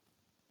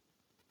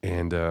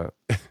 And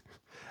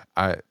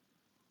I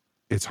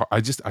it's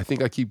hard. I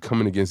think I keep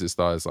coming against this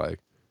thought. It's like,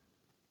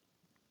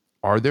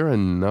 are there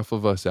enough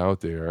of us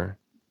out there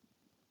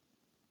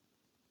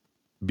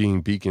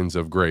being beacons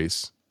of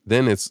grace?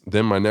 Then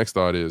my next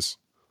thought is,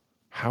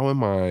 how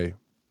am I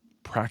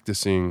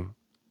practicing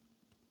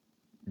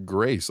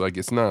grace? Like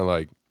it's not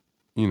like,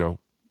 you know,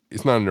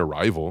 it's not an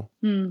arrival.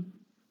 Mm.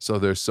 So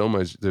there's so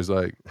much, there's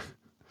like,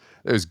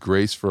 there's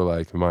grace for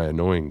like my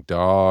annoying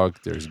dog.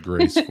 There's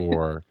grace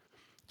for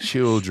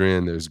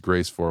children. There's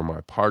grace for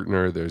my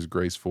partner. There's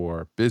grace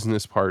for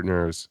business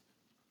partners.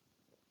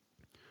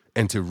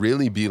 And to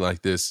really be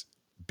like this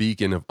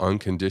beacon of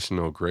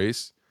unconditional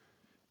grace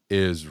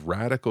is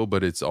radical,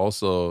 but it's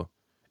also,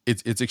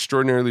 it's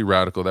extraordinarily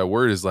radical. That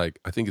word is like,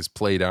 I think it's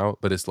played out,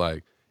 but it's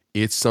like,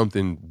 it's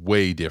something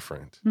way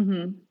different.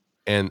 Mm-hmm.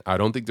 And I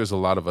don't think there's a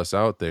lot of us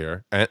out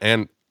there.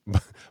 And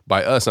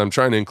by us, I'm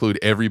trying to include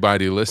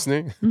everybody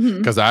listening Mm-hmm.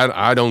 because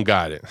I don't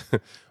got it.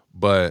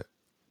 But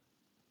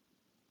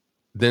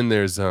then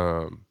there's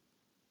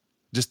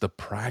just the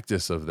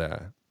practice of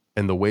that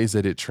and the ways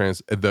that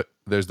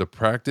there's the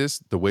practice,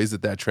 the ways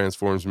that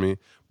transforms me,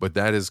 but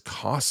that is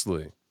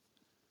costly.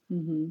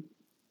 Mm-hmm.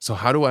 So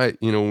how do I,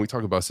 when we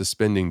talk about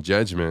suspending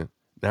judgment,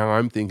 now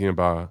I'm thinking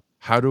about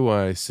how do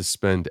I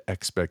suspend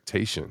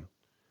expectation?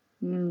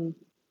 Mm.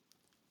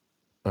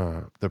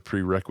 The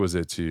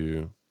prerequisite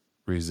to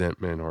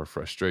resentment or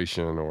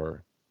frustration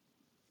or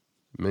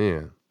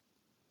man,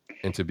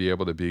 and to be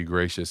able to be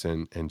gracious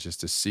and just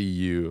to see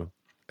you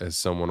as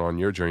someone on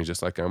your journey,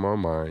 just like I'm on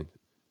mine.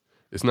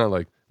 It's not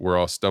like we're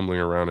all stumbling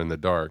around in the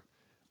dark,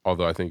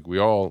 although I think we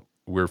all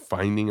we're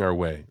finding our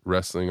way,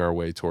 wrestling our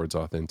way towards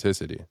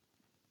authenticity.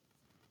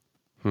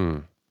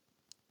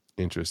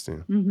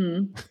 Interesting.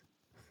 Mm-hmm.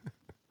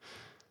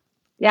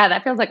 Yeah,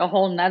 that feels like a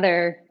whole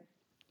nother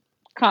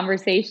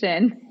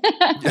conversation.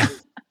 Yeah.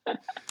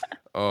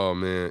 Oh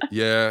man.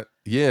 Yeah.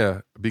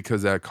 Yeah.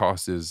 Because that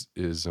cost is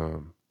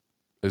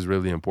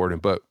really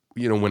important. But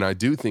when I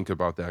do think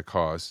about that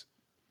cost,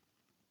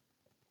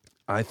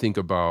 I think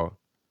about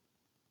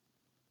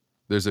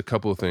there's a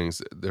couple of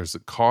things. There's a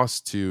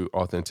cost to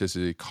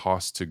authenticity,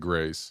 cost to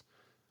grace,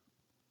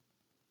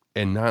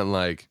 and not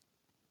like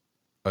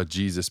a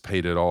Jesus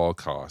paid it all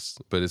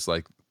cost, but it's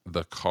like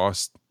the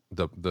cost,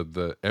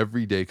 the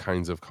everyday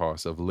kinds of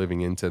costs of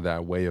living into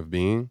that way of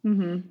being,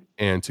 Mm-hmm.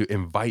 and to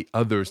invite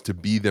others to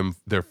be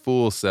their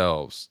full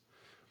selves.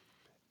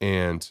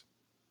 And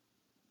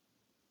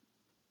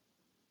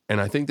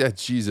I think that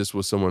Jesus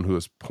was someone who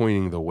was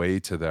pointing the way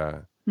to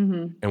that.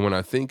 Mm-hmm. And when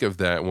I think of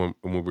that, when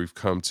we've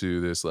come to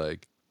this,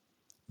 like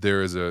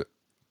there's a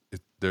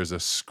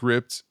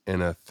script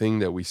and a thing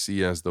that we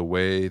see as the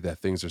way that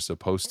things are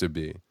supposed to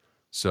be.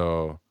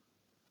 So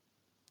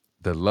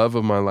the love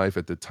of my life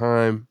at the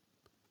time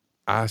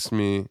asked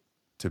me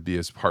to be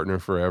his partner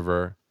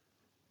forever,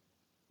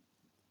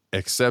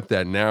 except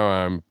that now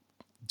I'm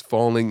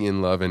falling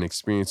in love and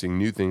experiencing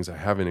new things I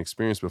haven't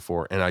experienced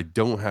before, and I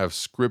don't have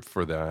script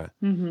for that.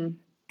 Mm-hmm.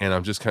 And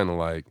I'm just kind of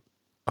like,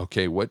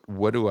 okay,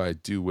 what do I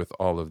do with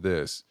all of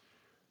this?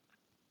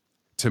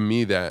 To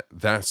me,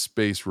 that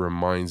space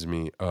reminds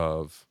me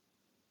of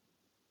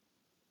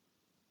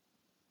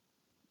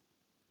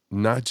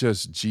not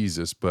just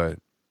Jesus, but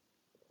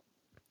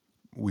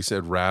we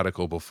said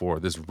radical before,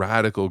 this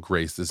radical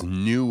grace, this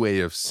new way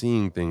of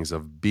seeing things,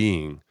 of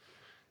being.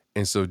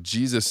 And so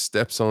Jesus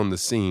steps on the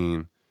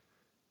scene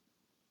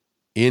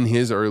in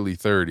his early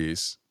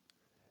 30s,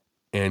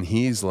 and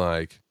he's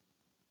like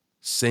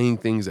saying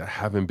things that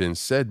haven't been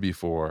said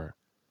before,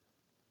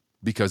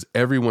 because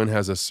everyone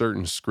has a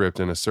certain script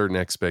and a certain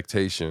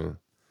expectation.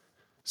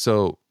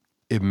 So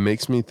it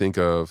makes me think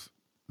of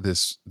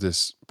this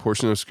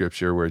portion of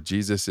scripture where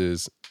Jesus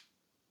is,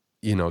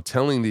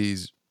 telling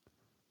these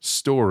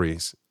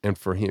stories, and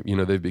for him,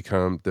 they've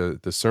become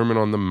the Sermon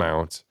on the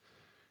Mount,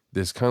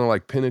 this kind of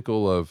like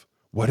pinnacle of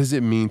what does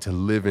it mean to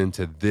live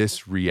into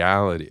this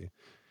reality,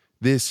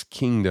 this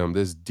kingdom,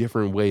 this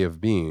different way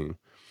of being.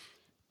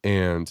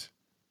 And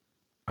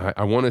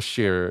I want to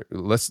share,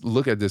 let's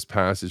look at this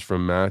passage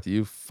from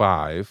Matthew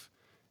 5,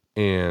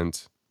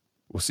 and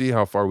we'll see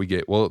how far we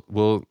get.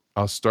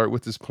 I'll start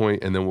with this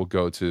point, and then we'll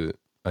go to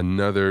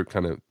another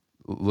kind of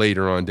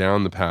later on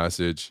down the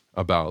passage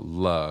about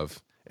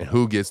love and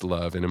who gets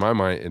love. And in my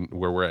mind, and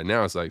where we're at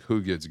now, it's like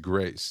who gets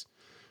grace.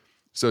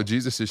 So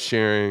Jesus is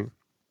sharing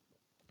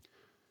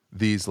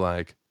these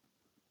like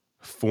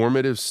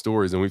formative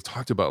stories, and we've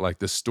talked about like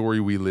the story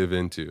we live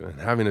into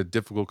and having a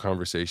difficult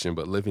conversation,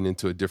 but living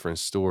into a different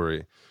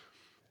story.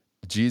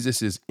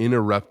 Jesus is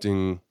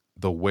interrupting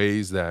the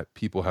ways that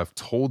people have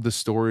told the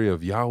story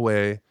of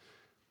Yahweh,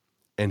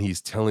 and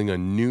he's telling a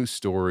new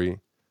story,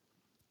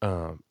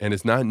 and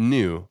it's not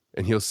new,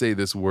 and he'll say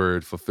this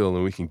word fulfill,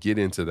 and we can get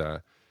into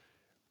that.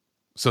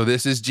 So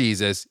this is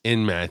Jesus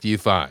in Matthew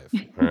 5,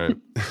 all right?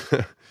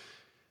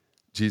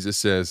 Jesus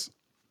says,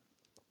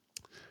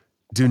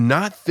 "Do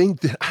not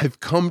think that I've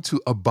come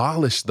to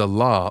abolish the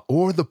law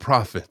or the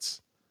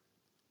prophets.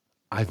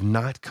 I've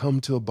not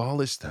come to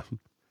abolish them,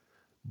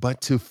 but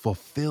to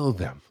fulfill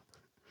them.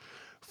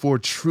 For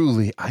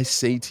truly I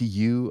say to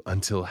you,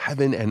 until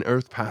heaven and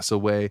earth pass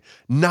away,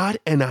 not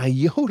an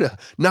iota,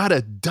 not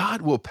a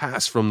dot will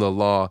pass from the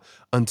law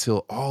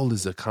until all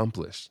is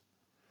accomplished.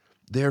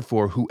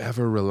 Therefore,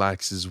 whoever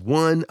relaxes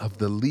one of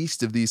the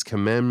least of these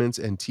commandments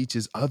and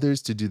teaches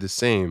others to do the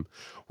same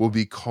will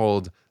be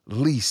called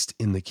least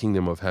in the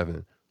kingdom of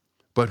heaven.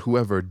 But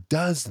whoever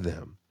does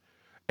them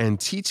and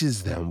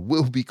teaches them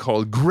will be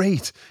called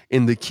great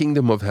in the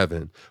kingdom of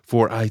heaven.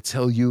 For I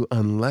tell you,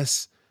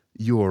 unless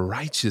your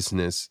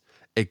righteousness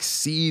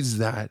exceeds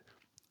that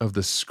of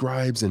the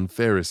scribes and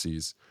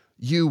Pharisees,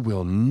 you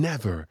will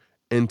never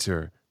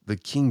enter the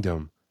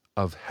kingdom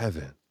of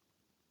heaven."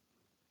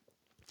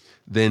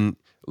 Then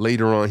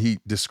later on, he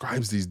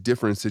describes these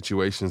different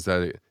situations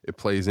that it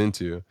plays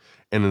into.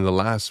 And in the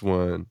last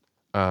one,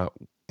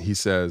 he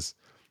says,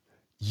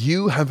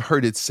 "You have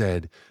heard it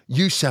said,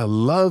 you shall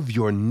love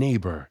your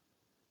neighbor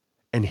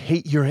and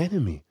hate your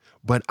enemy.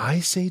 But I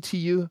say to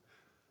you,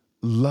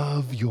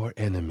 love your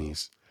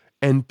enemies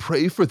and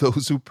pray for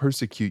those who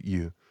persecute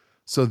you,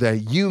 so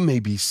that you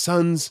may be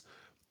sons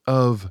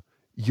of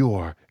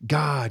your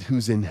God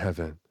who's in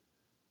heaven.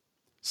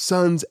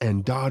 Sons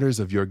and daughters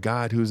of your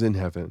God who's in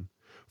heaven.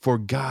 For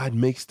God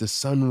makes the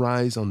sun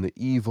rise on the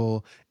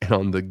evil and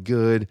on the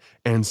good,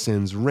 and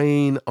sends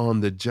rain on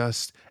the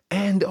just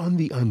and on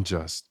the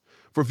unjust.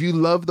 For if you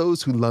love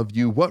those who love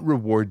you, what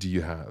reward do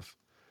you have?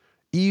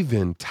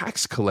 Even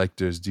tax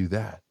collectors do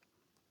that.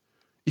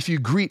 If you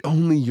greet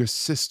only your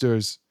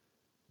sisters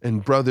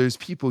and brothers,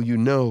 people you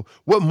know,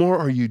 what more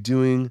are you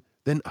doing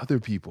than other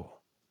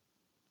people?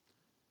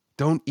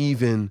 Don't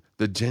even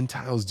the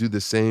Gentiles do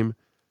the same?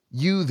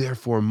 You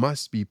therefore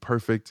must be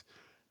perfect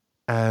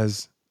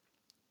as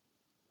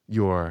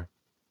your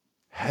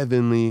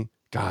heavenly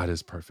God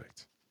is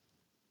perfect.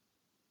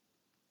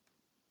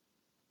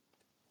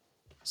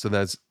 So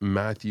that's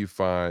Matthew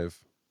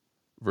 5,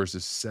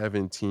 verses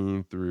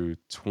 17 through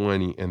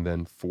 20, and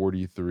then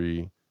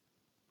 43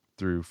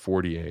 through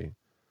 48.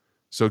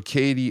 So,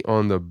 Katie,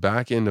 on the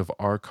back end of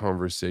our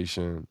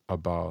conversation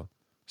about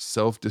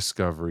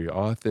self-discovery,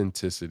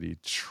 authenticity,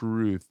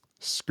 truth,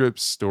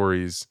 scripts,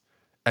 stories,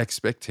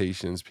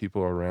 expectations,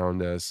 people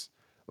around us,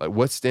 like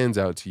what stands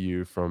out to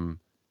you from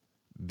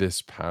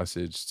this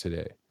passage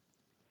today?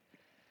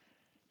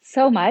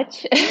 So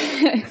much.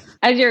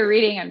 As you're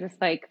reading, I'm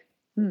just like,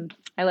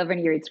 I love when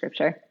you read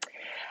scripture.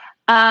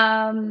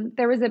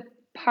 There was a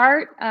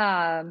part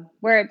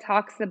where it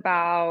talks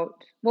about,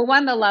 well,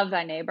 one, the love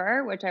thy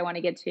neighbor, which I want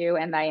to get to,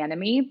 and thy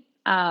enemy.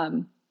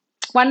 Why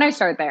don't I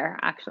start there,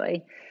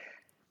 actually?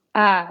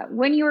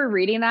 When you were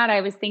reading that,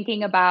 I was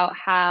thinking about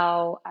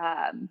how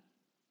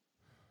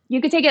you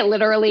could take it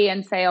literally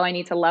and say, oh, I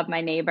need to love my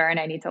neighbor and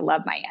I need to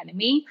love my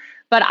enemy.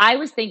 But I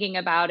was thinking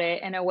about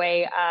it in a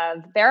way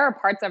of there are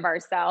parts of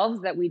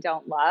ourselves that we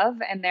don't love,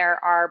 and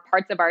there are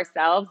parts of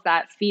ourselves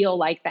that feel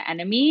like the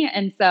enemy.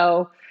 And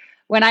so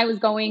when I was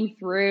going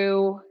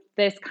through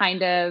this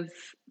kind of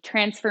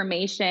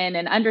transformation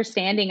and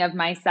understanding of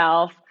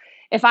myself,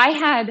 if I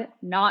had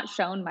not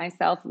shown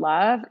myself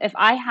love, if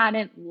I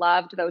hadn't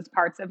loved those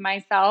parts of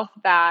myself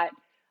that,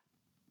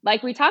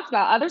 like we talked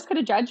about, others could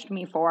have judged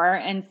me for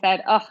and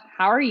said, oh,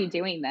 how are you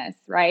doing this?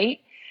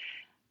 Right.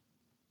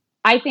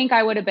 I think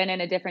I would have been in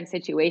a different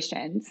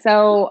situation.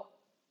 So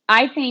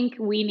I think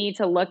we need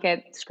to look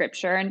at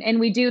scripture, and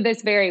we do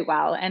this very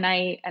well. And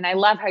I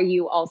love how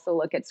you also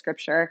look at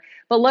scripture,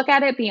 but look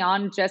at it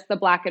beyond just the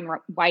black and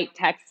white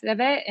text of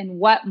it. And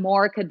what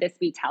more could this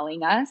be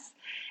telling us?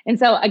 And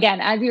so again,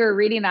 as you were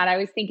reading that, I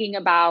was thinking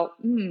about,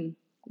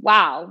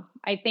 wow,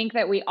 I think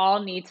that we all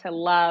need to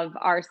love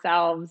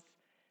ourselves.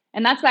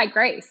 And that's that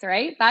grace,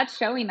 right? That's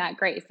showing that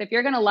grace. If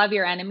you're going to love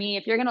your enemy,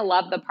 if you're going to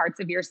love the parts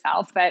of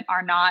yourself that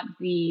are not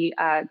the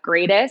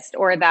greatest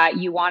or that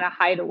you want to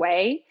hide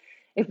away,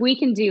 if we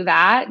can do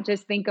that,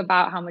 just think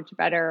about how much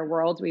better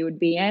world we would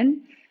be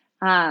in.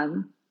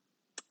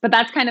 But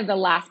that's kind of the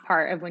last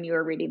part of when you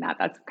were reading that.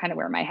 That's kind of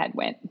where my head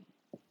went.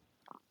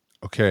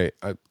 Okay.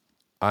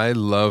 I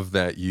love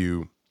that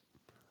you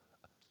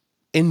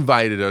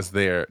invited us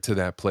there to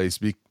that place.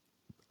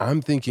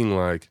 I'm thinking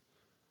like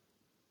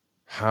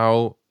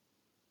how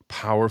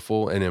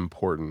powerful and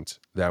important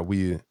that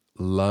we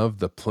love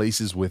the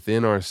places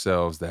within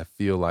ourselves that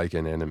feel like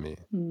an enemy.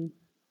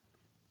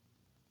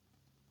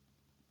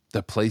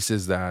 The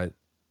places that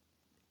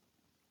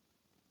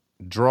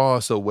draw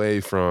us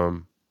away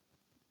from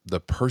the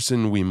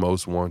person we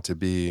most want to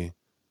be,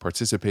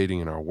 participating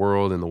in our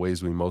world in the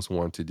ways we most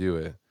want to do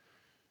it.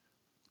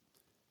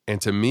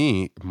 And to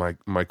me,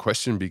 my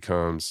question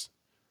becomes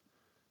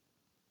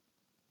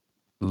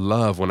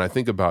love. When I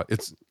think about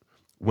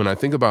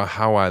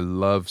how I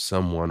love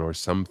someone or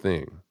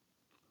something,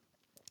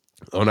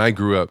 when I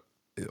grew up,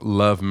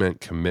 love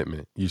meant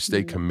commitment. You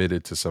stay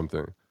committed to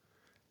something.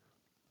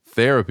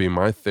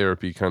 My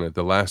therapy, kind of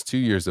the last 2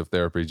 years of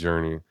therapy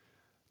journey,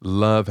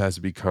 love has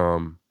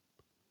become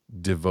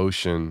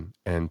devotion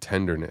and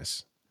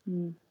tenderness.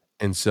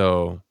 And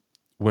so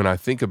when I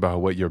think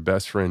about what your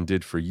best friend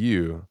did for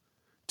you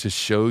to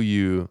show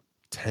you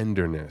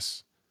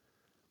tenderness,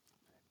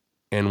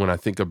 and when I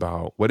think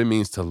about what it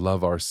means to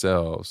love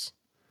ourselves,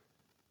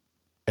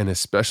 and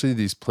especially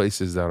these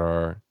places that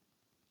are,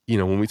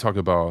 when we talk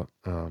about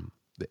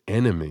the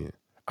enemy,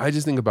 I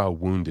just think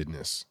about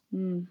woundedness.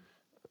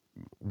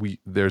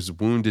 There's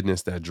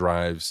woundedness that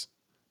drives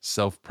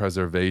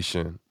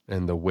self-preservation,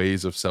 and the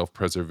ways of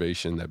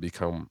self-preservation that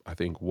become, I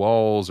think,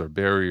 walls or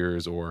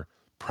barriers or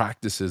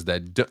practices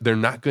that they're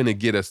not going to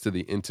get us to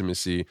the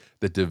intimacy,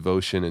 the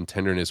devotion and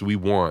tenderness we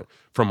want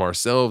from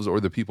ourselves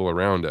or the people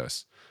around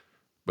us.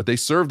 But they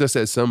served us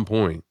at some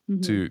point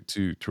to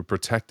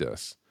protect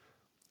us.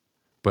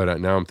 But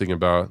now I'm thinking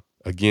about,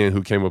 again,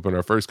 who came up in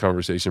our first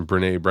conversation,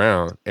 Brene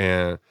Brown.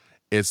 And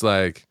it's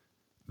like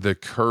the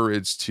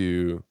courage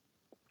to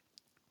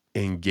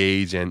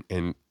engage, and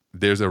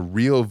there's a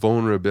real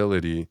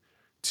vulnerability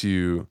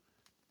to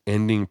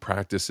ending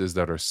practices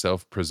that are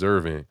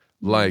self-preserving,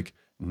 like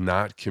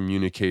not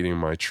communicating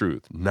my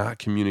truth, not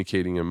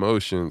communicating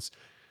emotions,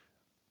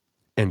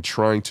 and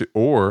trying to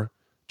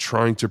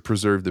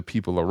preserve the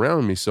people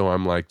around me. So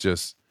I'm like,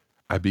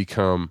 I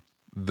become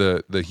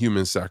the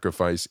human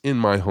sacrifice in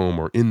my home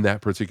or in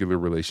that particular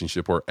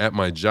relationship or at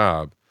my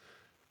job.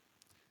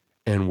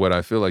 And what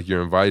I feel like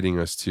you're inviting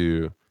us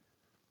to,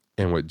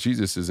 and what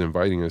Jesus is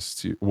inviting us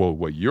to,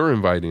 what you're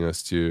inviting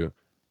us to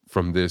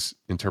from this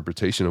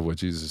interpretation of what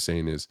Jesus is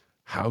saying is,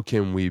 how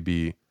can we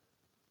be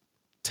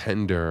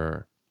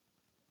tender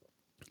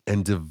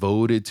and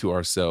devoted to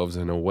ourselves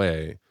in a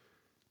way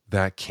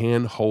that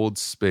can hold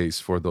space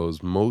for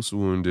those most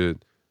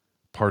wounded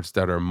parts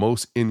that are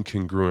most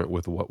incongruent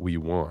with what we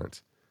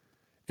want?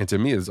 And to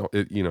me,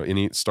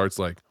 it starts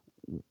like,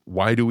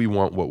 why do we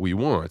want what we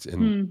want?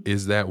 And Mm.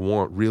 is that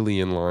want really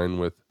in line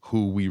with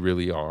who we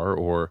really are,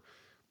 or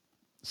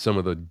some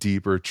of the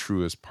deeper,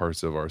 truest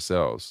parts of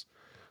ourselves?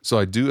 So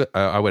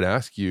I would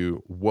ask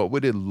you, what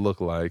would it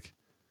look like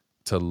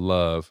to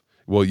love?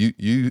 Well,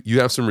 you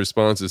have some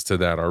responses to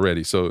that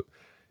already. So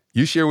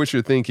you share what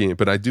you're thinking,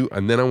 but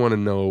and then I want to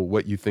know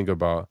what you think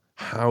about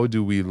how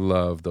do we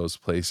love those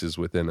places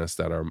within us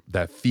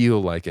that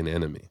feel like an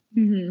enemy?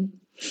 Hmm.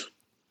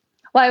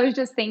 Well, I was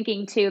just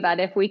thinking too that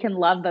if we can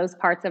love those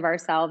parts of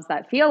ourselves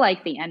that feel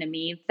like the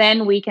enemy,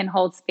 then we can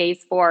hold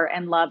space for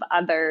and love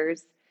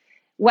others,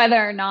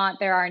 whether or not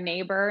they're our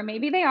neighbor.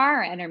 Maybe they are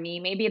our enemy,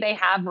 maybe they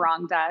have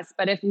wronged us.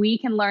 But if we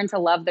can learn to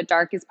love the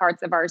darkest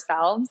parts of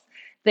ourselves,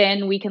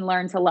 then we can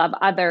learn to love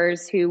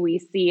others who we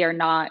see are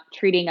not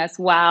treating us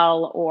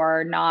well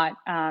or not,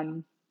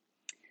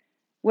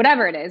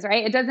 whatever it is,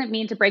 right? It doesn't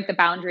mean to break the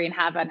boundary and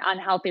have an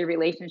unhealthy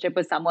relationship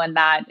with someone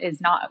that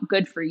is not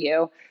good for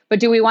you.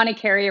 But do we want to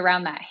carry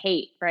around that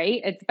hate,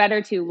 right? It's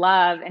better to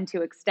love and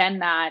to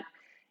extend that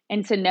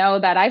and to know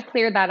that I've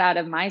cleared that out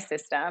of my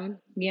system,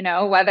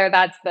 whether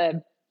that's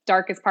the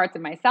darkest parts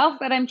of myself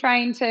that I'm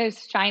trying to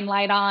shine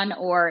light on,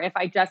 or if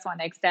I just want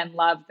to extend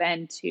love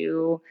then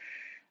to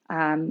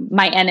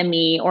my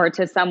enemy or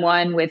to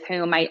someone with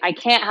whom I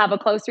can't have a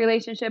close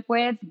relationship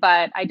with,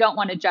 but I don't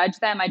want to judge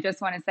them. I just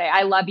want to say,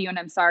 I love you and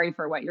I'm sorry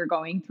for what you're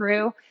going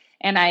through.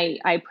 And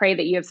I pray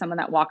that you have someone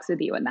that walks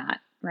with you in that.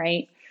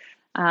 Right.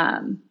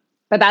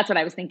 But that's what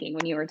I was thinking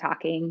when you were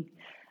talking.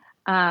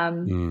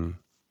 Um, Mm,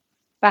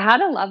 but how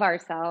to love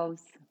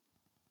ourselves?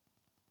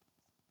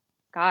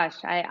 Gosh,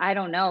 I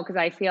don't know. Cause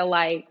I feel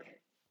like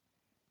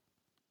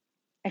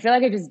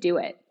I just do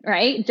it,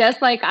 right?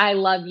 Just like I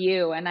love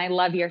you and I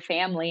love your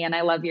family and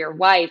I love your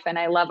wife and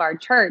I love our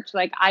church,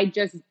 like I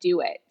just do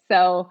it.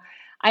 So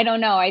I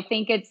don't know. I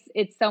think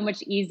it's so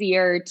much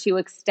easier to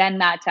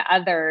extend that to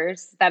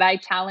others that I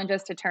challenge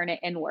us to turn it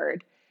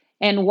inward.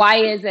 And why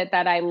is it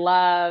that I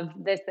love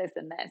this,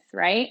 and this,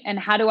 right? And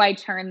how do I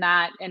turn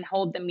that and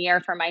hold the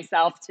mirror for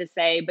myself to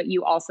say, but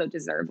you also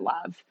deserve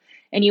love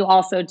and you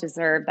also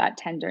deserve that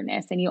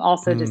tenderness and you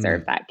also mm,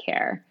 deserve that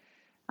care.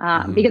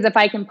 mhm. Because if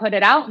I can put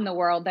it out in the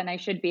world, then I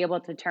should be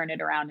able to turn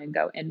it around and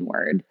go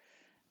inward.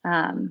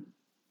 Um,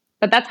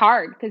 but that's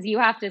hard because you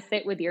have to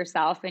sit with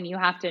yourself and you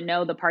have to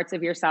know the parts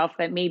of yourself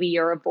that maybe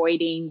you're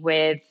avoiding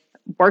with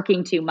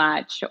working too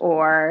much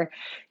or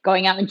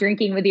going out and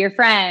drinking with your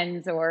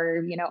friends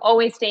or,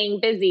 always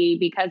staying busy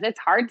because it's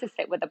hard to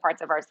sit with the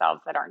parts of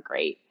ourselves that aren't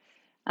great.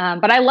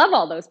 But I love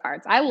all those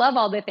parts. I love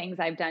all the things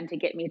I've done to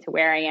get me to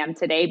where I am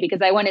today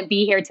because I wouldn't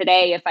be here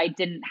today if I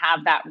didn't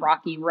have that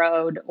rocky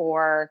road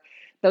or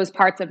those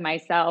parts of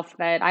myself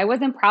that I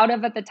wasn't proud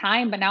of at the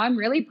time, but now I'm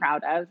really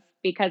proud of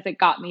because it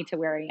got me to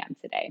where I am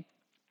today.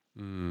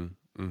 Mm,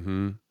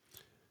 mhm.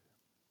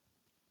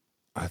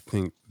 I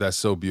think that's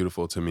so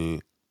beautiful to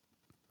me.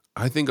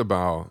 I think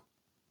about,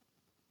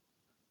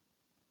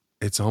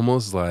 it's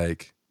almost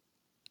like,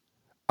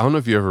 I don't know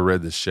if you ever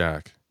read The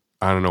Shack.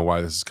 I don't know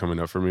why this is coming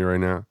up for me right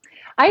now,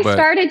 I but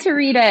started to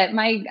read it.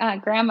 My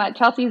grandma,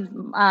 Chelsea's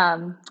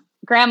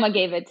grandma,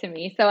 gave it to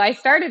me. So I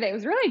started it. It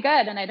was really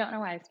good. And I don't know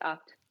why I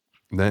stopped.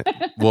 that,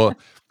 well,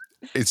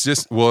 it's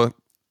just, well,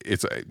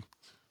 it's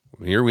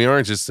here we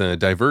are just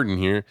diverting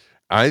here.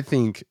 I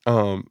think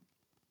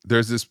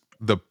there's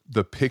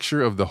the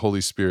picture of the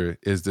Holy Spirit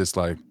is this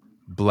like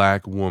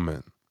black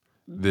woman.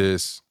 Mm-hmm.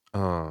 This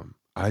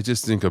I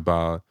just think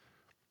about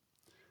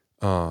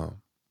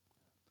um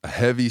a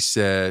heavy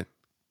set,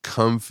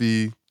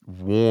 comfy,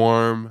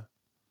 warm,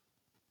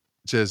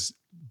 just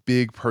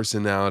big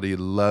personality,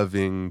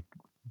 loving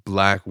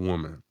black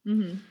woman.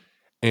 Mm-hmm.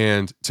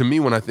 And to me,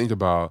 when I think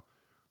about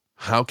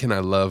how can I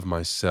love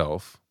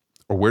myself,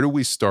 or where do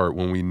we start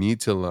when we need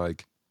to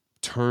like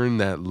turn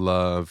that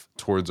love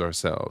towards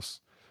ourselves?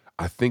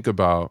 I think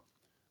about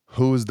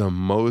who is the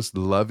most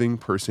loving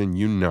person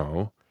you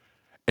know.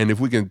 And if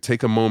we can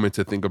take a moment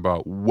to think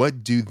about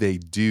what do they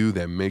do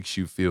that makes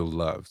you feel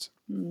loved?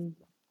 Mm-hmm.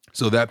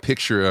 So that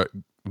picture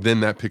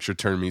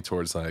turned me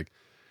towards like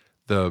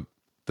the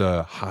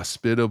the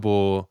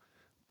hospitable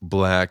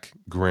black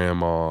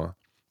grandma,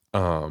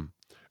 um,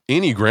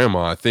 any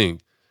grandma. I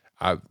think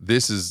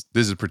this is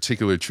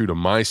particularly true to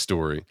my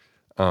story,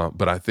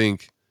 but I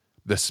think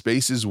the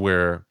spaces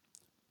where,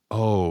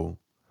 oh,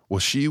 well,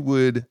 she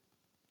would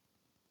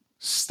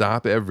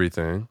stop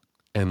everything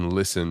and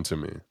listen to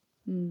me.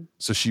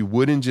 So she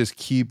wouldn't just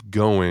keep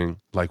going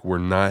like we're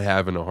not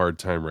having a hard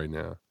time right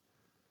now.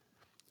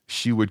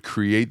 She would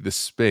create the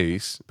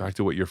space, back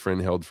to what your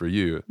friend held for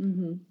you,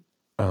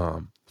 Mm-hmm.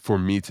 for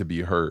me to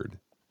be heard.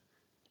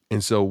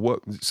 And so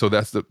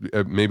that's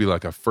the maybe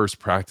like a first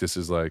practice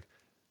is like,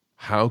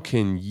 how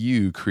can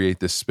you create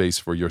this space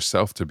for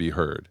yourself to be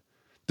heard?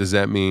 Does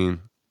that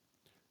mean,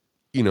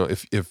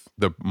 if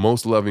the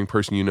most loving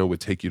person you know would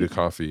take you to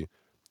coffee,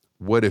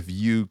 what if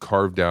you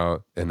carved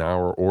out an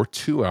hour or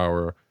 2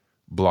 hour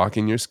block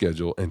in your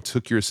schedule and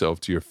took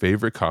yourself to your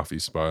favorite coffee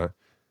spot,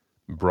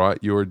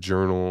 brought your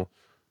journal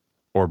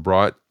or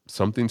brought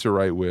something to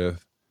write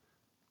with,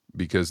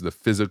 because the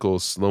physical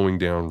slowing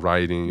down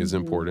writing is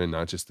Mm-hmm. important,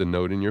 not just the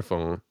note in your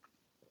phone,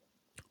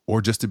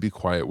 or just to be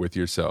quiet with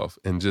yourself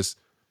and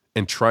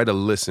try to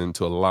listen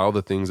to allow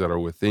the things that are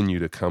within you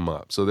to come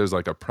up. So there's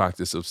like a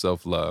practice of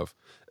self-love,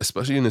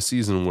 especially in a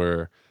season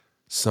where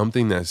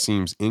something that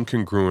seems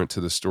incongruent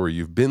to the story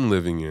you've been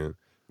living in,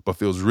 but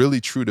feels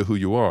really true to who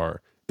you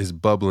are, is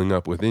bubbling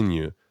up within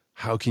you.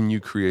 How can you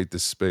create the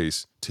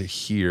space to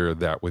hear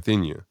that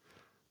within you?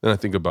 Then I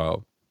think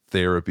about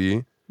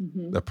therapy,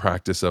 Mm-hmm. the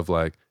practice of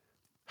like,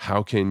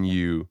 how can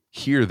you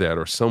hear that,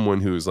 or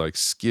someone who's like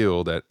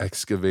skilled at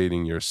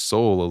excavating your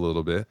soul a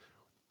little bit,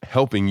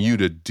 helping you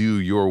to do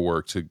your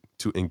work to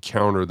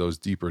encounter those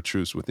deeper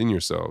truths within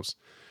yourselves,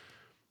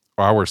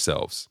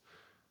 ourselves,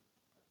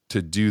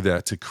 to do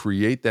that, to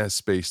create that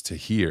space to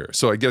hear.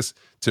 So I guess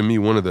to me,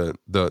 one of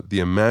the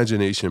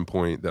imagination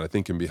point that I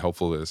think can be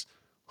helpful is,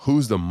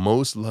 who's the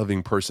most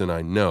loving person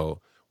I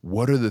know?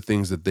 What are the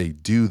things that they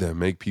do that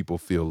make people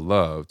feel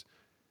loved?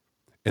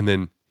 And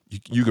then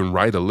you can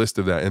write a list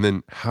of that. And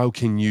then how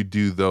can you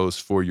do those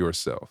for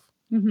yourself?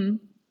 Mm-hmm.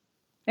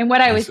 And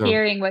what I And was so,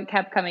 hearing, what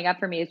kept coming up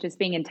for me is just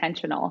being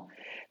intentional.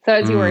 So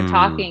as you were mm,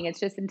 talking, it's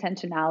just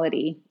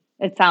intentionality.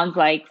 It sounds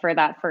like for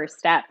that first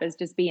step is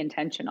just be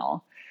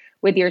intentional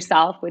with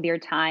yourself, with your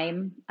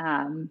time.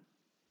 And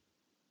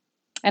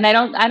I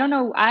don't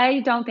know. I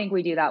don't think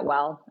we do that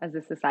well as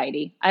a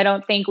society. I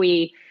don't think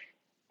we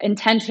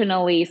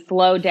intentionally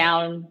slow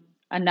down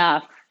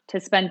enough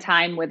to spend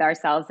time with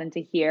ourselves and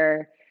to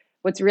hear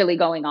what's really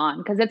going on.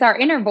 Because it's our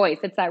inner voice.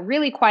 It's that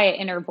really quiet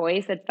inner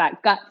voice. It's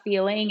that gut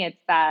feeling. It's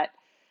that,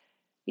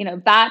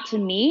 that to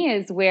me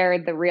is where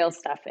the real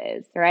stuff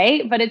is,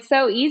 right? But it's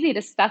so easy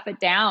to stuff it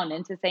down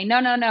and to say, no,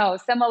 no, no.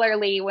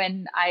 Similarly,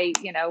 when I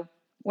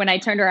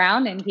turned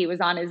around and he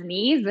was on his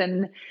knees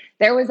and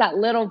there was that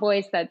little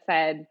voice that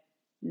said,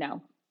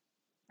 no,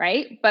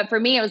 right? But for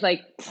me, it was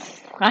like,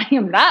 I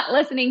am not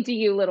listening to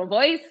you, little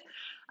voice.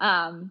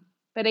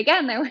 But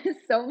again, there was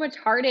so much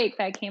heartache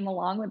that came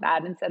along with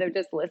that instead of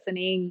just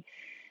listening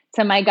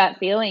to my gut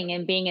feeling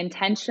and being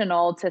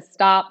intentional to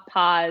stop,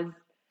 pause,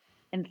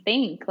 and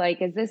think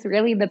like, is this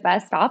really the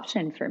best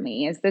option for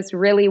me? Is this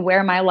really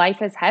where my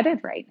life is headed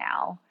right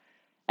now?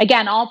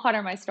 Again, all part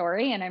of my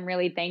story, and I'm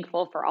really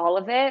thankful for all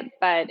of it.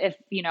 But if,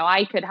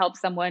 I could help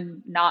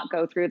someone not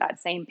go through that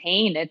same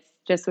pain, it's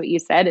just what you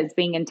said, is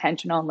being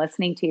intentional and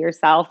listening to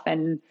yourself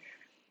and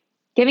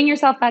giving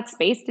yourself that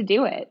space to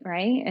do it,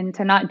 right? And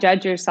to not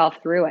judge yourself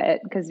through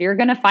it, because you're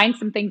going to find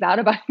some things out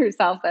about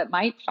yourself that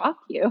might shock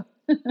you.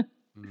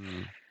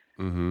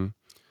 mm-hmm.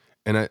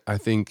 And I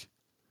think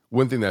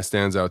one thing that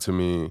stands out to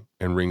me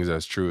and rings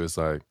as true is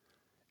like,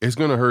 it's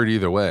going to hurt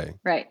either way.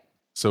 Right.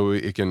 So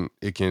it can,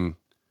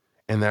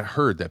 and that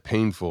hurt, that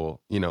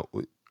painful,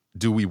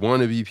 do we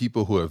want to be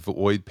people who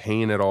avoid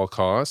pain at all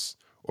costs?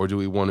 Or do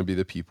we want to be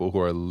the people who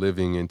are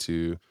living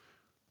into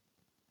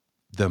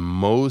the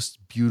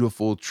most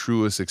beautiful,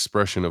 truest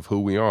expression of who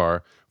we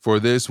are for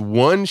this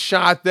one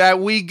shot that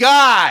we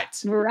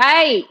got?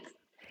 Right.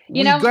 You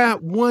We know,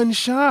 got one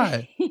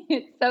shot.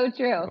 it's so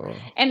true. Oh.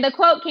 And the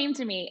quote came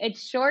to me,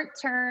 it's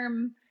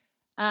short-term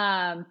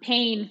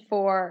pain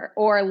or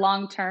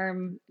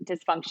long-term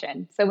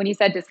dysfunction. So when you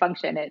said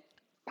dysfunction, it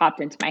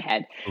popped into my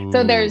head.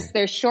 So Ooh.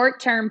 there's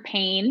short-term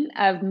pain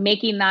of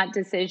making that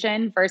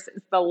decision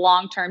versus the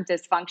long-term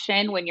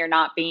dysfunction when you're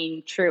not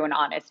being true and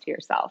honest to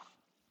yourself.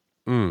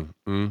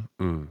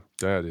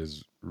 That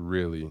is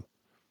really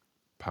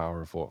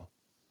powerful.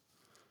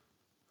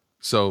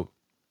 So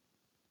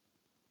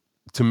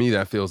to me,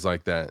 that feels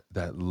like that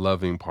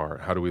loving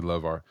part. How do we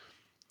love our?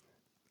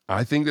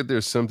 I think that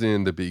there's something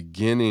in the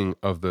beginning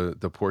of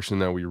the portion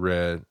that we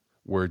read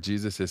where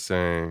Jesus is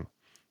saying,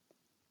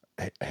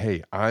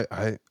 "Hey,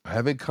 I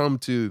haven't come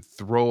to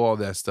throw all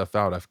that stuff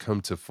out. I've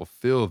come to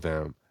fulfill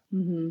them."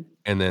 Mm-hmm.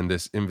 And then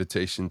this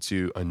invitation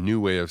to a new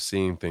way of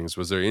seeing things.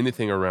 Was there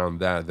anything around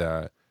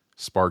that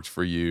sparked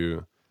for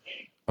you?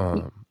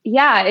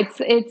 Yeah,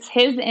 it's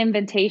his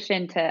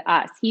invitation to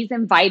us. He's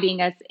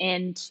inviting us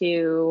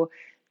into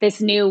this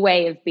new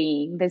way of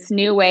being, this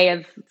new way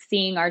of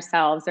seeing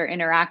ourselves or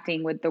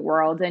interacting with the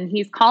world. And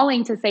he's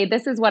calling to say,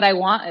 this is what I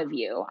want of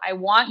you. I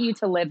want you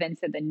to live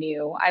into the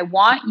new. I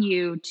want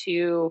you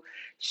to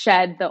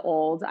shed the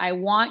old. I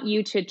want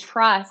you to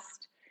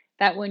trust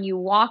that when you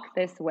walk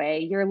this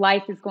way, your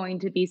life is going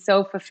to be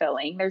so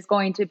fulfilling. There's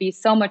going to be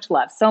so much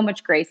love, so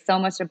much grace, so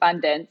much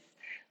abundance.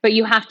 But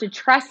you have to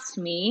trust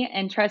me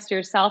and trust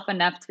yourself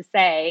enough to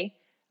say,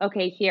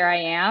 okay, here I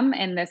am,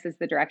 and this is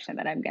the direction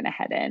that I'm going to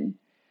head in.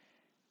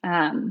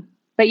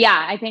 But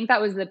yeah, I think that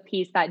was the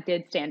piece that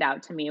did stand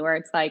out to me, where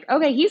it's like,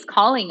 okay, he's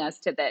calling us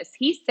to this.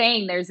 He's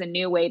saying there's a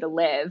new way to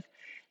live,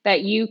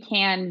 that you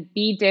can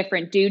be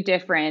different, do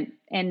different,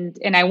 and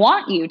I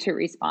want you to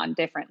respond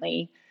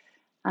differently.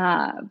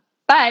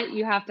 But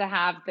you have to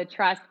have the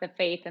trust, the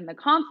faith, and the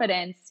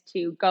confidence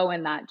to go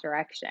in that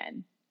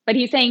direction. But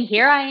he's saying,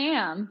 here I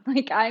am.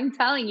 Like, I'm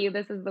telling you,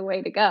 this is the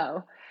way to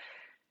go.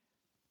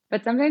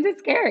 But sometimes it's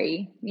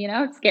scary.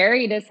 It's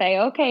scary to say,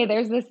 okay,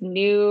 there's this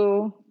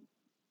new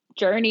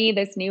journey,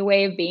 this new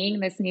way of being,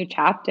 this new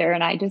chapter.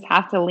 And I just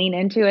have to lean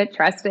into it,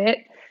 trust it,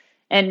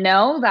 and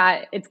know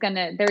that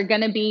there are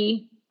going to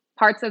be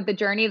parts of the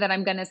journey that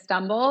I'm going to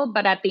stumble.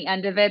 But at the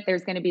end of it,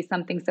 there's going to be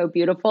something so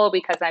beautiful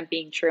because I'm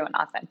being true and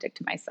authentic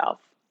to myself.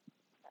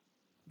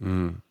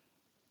 Mm.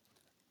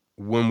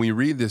 When we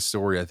read this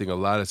story, I think a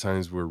lot of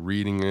times we're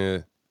reading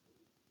it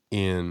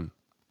in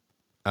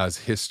as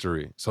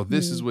history. So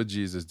this is what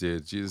Jesus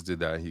did. Jesus did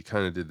that. He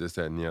kind of did this,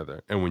 that, and the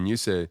other. And when you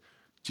say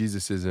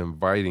Jesus is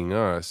inviting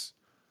us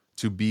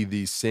to be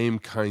these same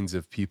kinds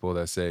of people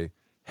that say,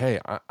 hey,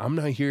 I'm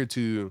not here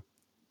to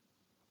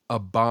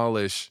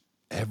abolish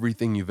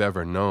everything you've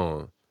ever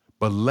known,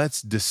 but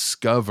let's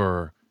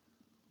discover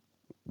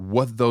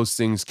what those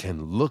things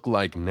can look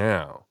like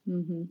now.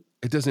 Mm-hmm.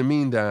 It doesn't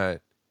mean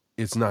that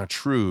it's not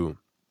true.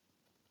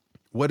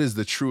 What is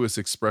the truest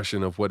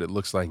expression of what it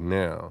looks like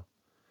now?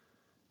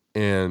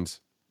 And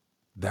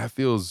that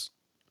feels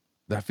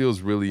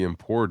really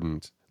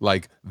important.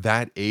 Like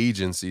that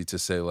agency to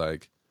say,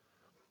 like,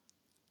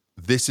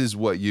 this is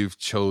what you've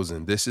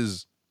chosen. This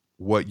is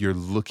what you're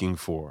looking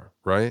for,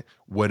 right?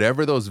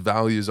 Whatever those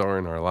values are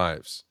in our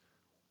lives,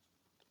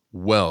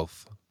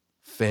 wealth,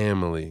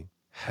 family,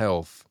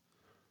 health,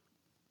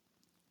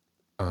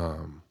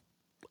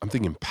 I'm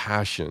thinking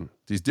passion,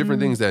 these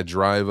different things that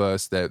drive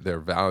us, that they're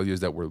values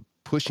that we're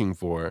pushing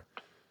for.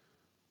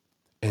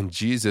 And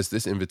Jesus,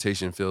 this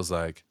invitation feels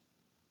like,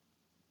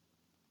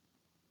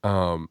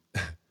 it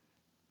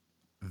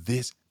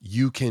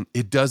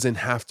doesn't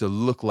have to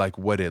look like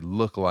what it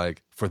looked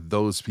like for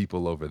those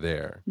people over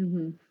there.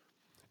 Mm-hmm.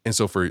 And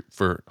so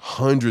for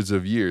hundreds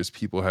of years,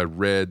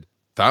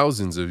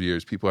 thousands of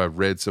years, people have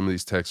read some of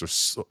these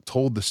texts or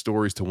told the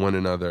stories to one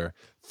another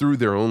through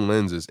their own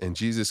lenses. And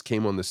Jesus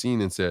came on the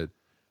scene and said,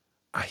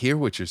 I hear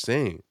what you're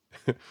saying,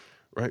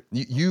 right?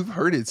 You've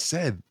heard it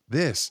said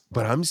this,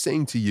 but I'm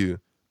saying to you,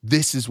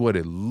 this is what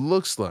it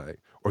looks like,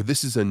 or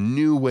this is a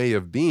new way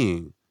of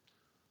being.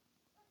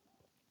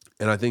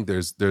 And I think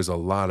there's a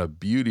lot of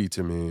beauty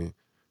to me.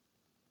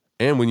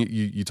 And when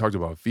you talked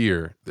about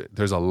fear,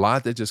 there's a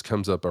lot that just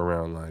comes up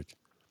around like,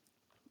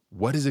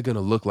 what is it going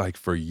to look like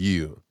for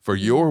you, for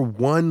your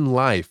one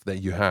life that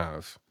you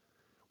have?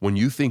 When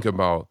you think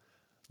about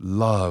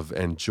love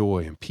and joy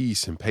and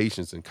peace and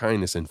patience and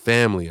kindness and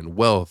family and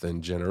wealth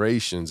and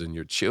generations and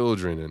your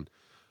children and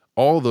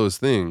all those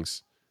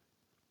things,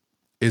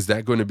 is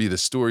that going to be the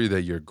story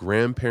that your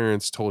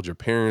grandparents told your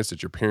parents,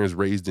 that your parents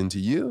raised into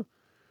you?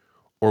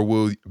 Or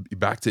will you be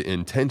back to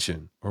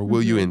intention? Or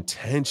will you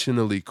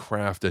intentionally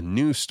craft a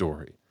new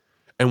story?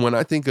 And when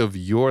I think of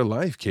your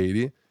life,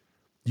 Katie,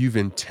 you've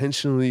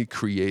intentionally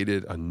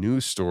created a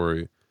new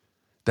story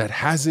that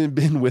hasn't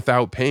been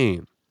without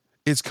pain.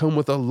 It's come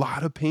with a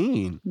lot of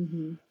pain.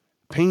 Mm-hmm.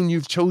 Pain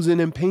you've chosen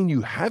and pain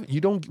you have. We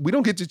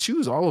don't get to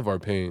choose all of our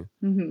pain.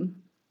 Mm-hmm.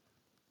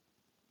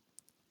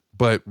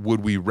 But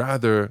would we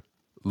rather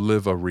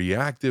live a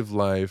reactive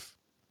life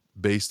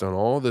based on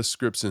all the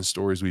scripts and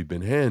stories we've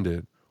been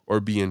handed, or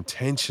be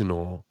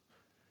intentional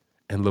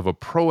and live a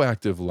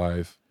proactive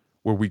life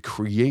where we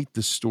create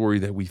the story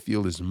that we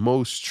feel is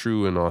most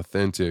true and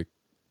authentic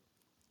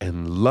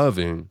and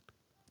loving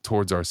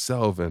towards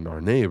ourselves and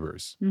our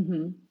neighbors?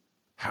 Mm-hmm.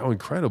 How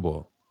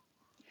incredible.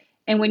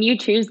 And when you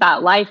choose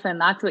that life, and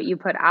that's what you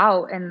put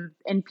out,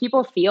 and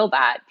people feel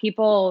that.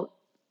 People,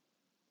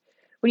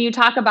 when you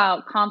talk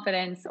about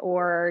confidence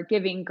or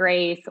giving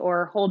grace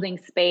or holding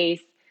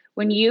space,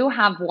 when you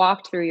have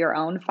walked through your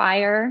own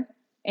fire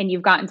and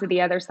you've gotten to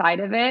the other side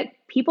of it,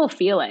 people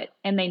feel it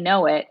and they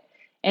know it.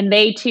 And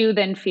they too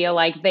then feel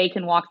like they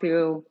can walk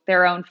through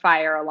their own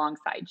fire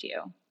alongside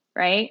you,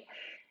 right?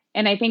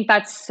 And I think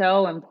that's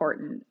so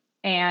important.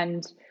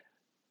 And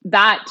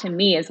that to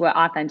me is what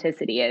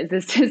authenticity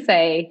is to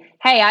say,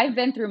 hey, I've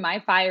been through my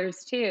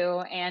fires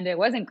too, and it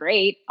wasn't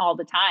great all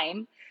the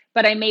time,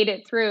 but I made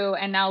it through.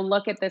 And now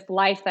look at this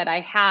life that I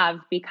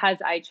have because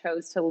I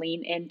chose to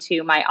lean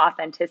into my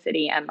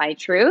authenticity and my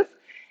truth.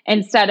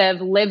 Instead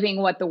of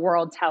living what the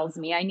world tells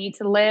me I need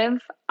to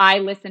live, I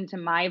listened to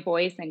my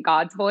voice and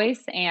God's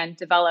voice and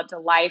developed a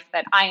life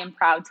that I am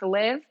proud to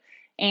live.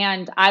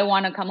 And I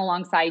want to come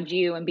alongside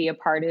you and be a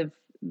part of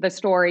the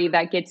story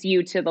that gets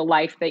you to the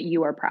life that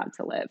you are proud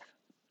to live.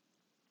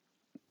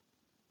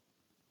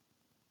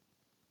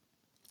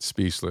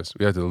 Speechless.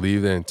 We have to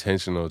leave the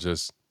intentional,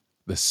 just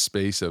the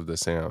space of the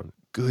sound.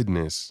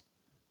 Goodness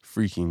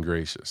freaking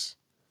gracious.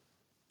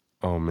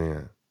 Oh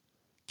man.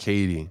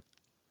 Katie,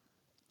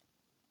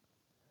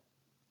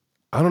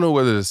 I don't know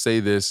whether to say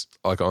this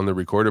like on the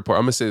recorded part.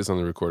 I'm gonna say this on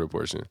the recorded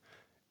portion.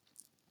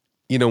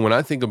 You know, when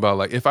I think about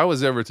like, if I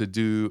was ever to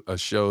do a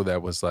show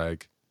that was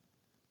like,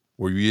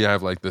 where you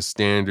have like the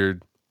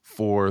standard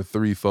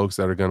 3 folks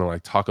that are gonna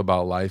like talk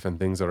about life and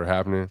things that are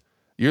happening,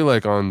 you're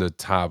like on the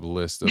top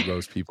list of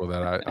those people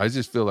that I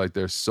just feel like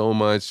there's so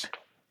much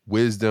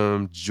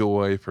wisdom,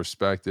 joy,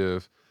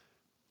 perspective.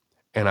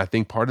 And I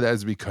think part of that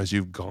is because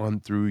you've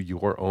gone through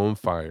your own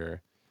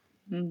fire.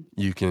 Mm.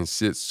 You can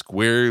sit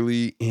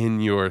squarely in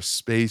your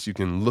space. You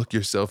can look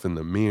yourself in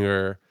the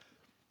mirror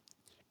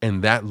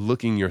And that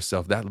looking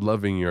yourself, that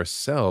loving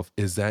yourself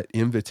is that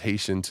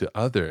invitation to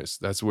others.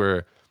 That's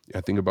where I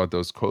think about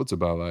those quotes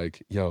about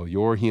like, yo,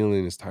 your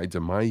healing is tied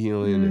to my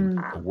healing and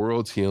the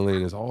world's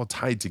healing is all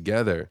tied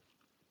together.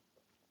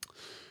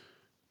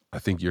 I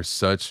think you're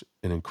such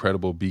an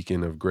incredible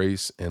beacon of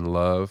grace and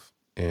love.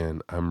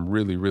 And I'm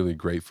really, really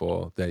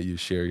grateful that you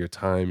share your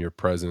time, your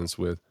presence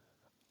with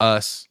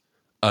us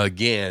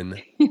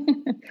again.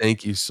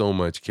 Thank you so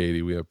much,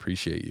 Katie. We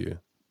appreciate you.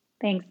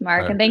 Thanks,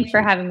 Mark. And thanks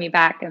for having me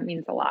back. It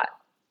means a lot.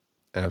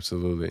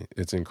 Absolutely.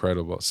 It's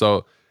incredible.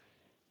 So,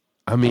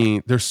 I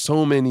mean, there's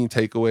so many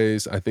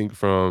takeaways, I think,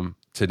 from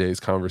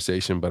today's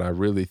conversation, but I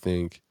really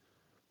think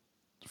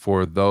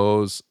for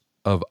those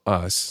of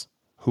us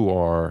who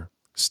are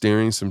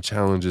staring some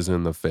challenges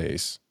in the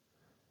face,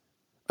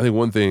 I think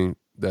one thing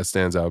that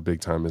stands out big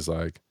time is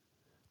like,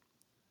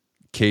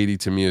 Katie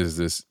to me is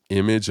this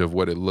image of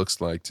what it looks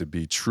like to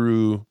be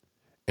true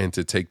and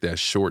to take that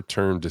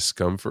short-term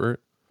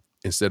discomfort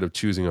instead of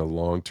choosing a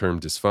long-term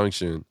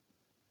dysfunction,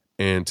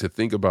 and to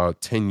think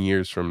about 10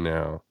 years from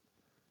now,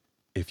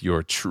 if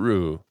you're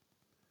true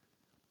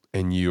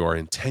and you are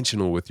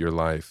intentional with your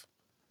life,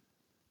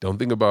 don't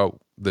think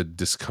about the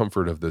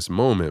discomfort of this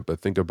moment, but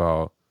think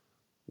about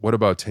what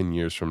about 10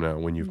 years from now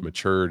when you've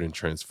matured and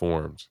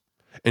transformed?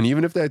 And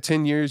even if that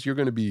 10 years, you're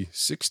going to be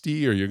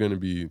 60 or you're going to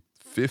be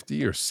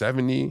 50 or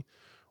 70,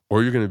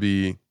 or you're going to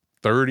be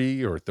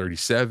 30 or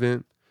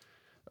 37,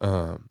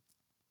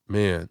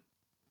 man,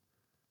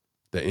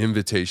 the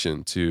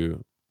invitation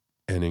to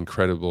an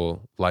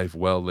incredible life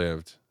well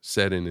lived,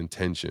 set in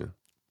intention.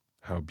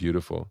 How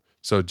beautiful.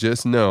 So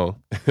just know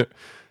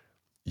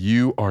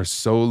you are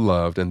so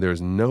loved and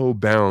there's no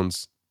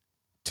bounds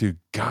to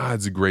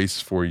God's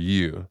grace for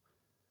you.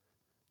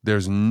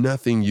 There's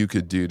nothing you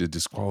could do to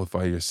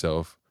disqualify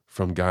yourself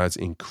from God's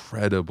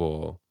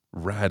incredible,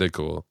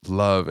 radical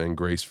love and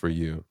grace for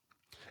you.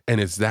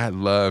 And it's that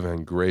love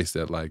and grace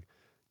that like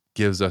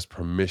gives us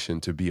permission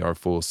to be our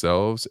full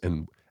selves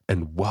and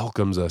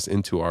welcomes us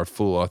into our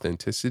full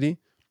authenticity.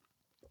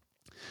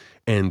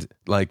 And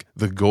like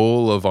the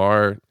goal of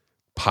our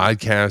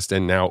podcast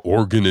and now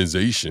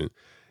organization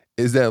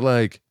is that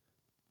like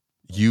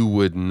you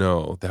would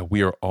know that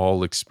we are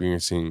all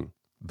experiencing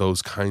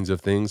those kinds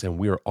of things and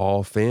we are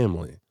all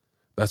family.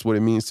 That's what it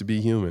means to be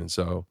human.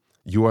 So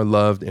you are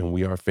loved and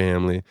we are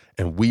family,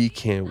 and we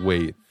can't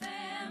wait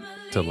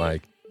to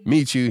like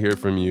meet you, hear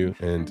from you,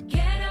 and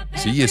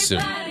see you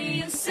soon.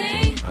 So,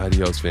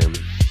 adios,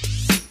 family.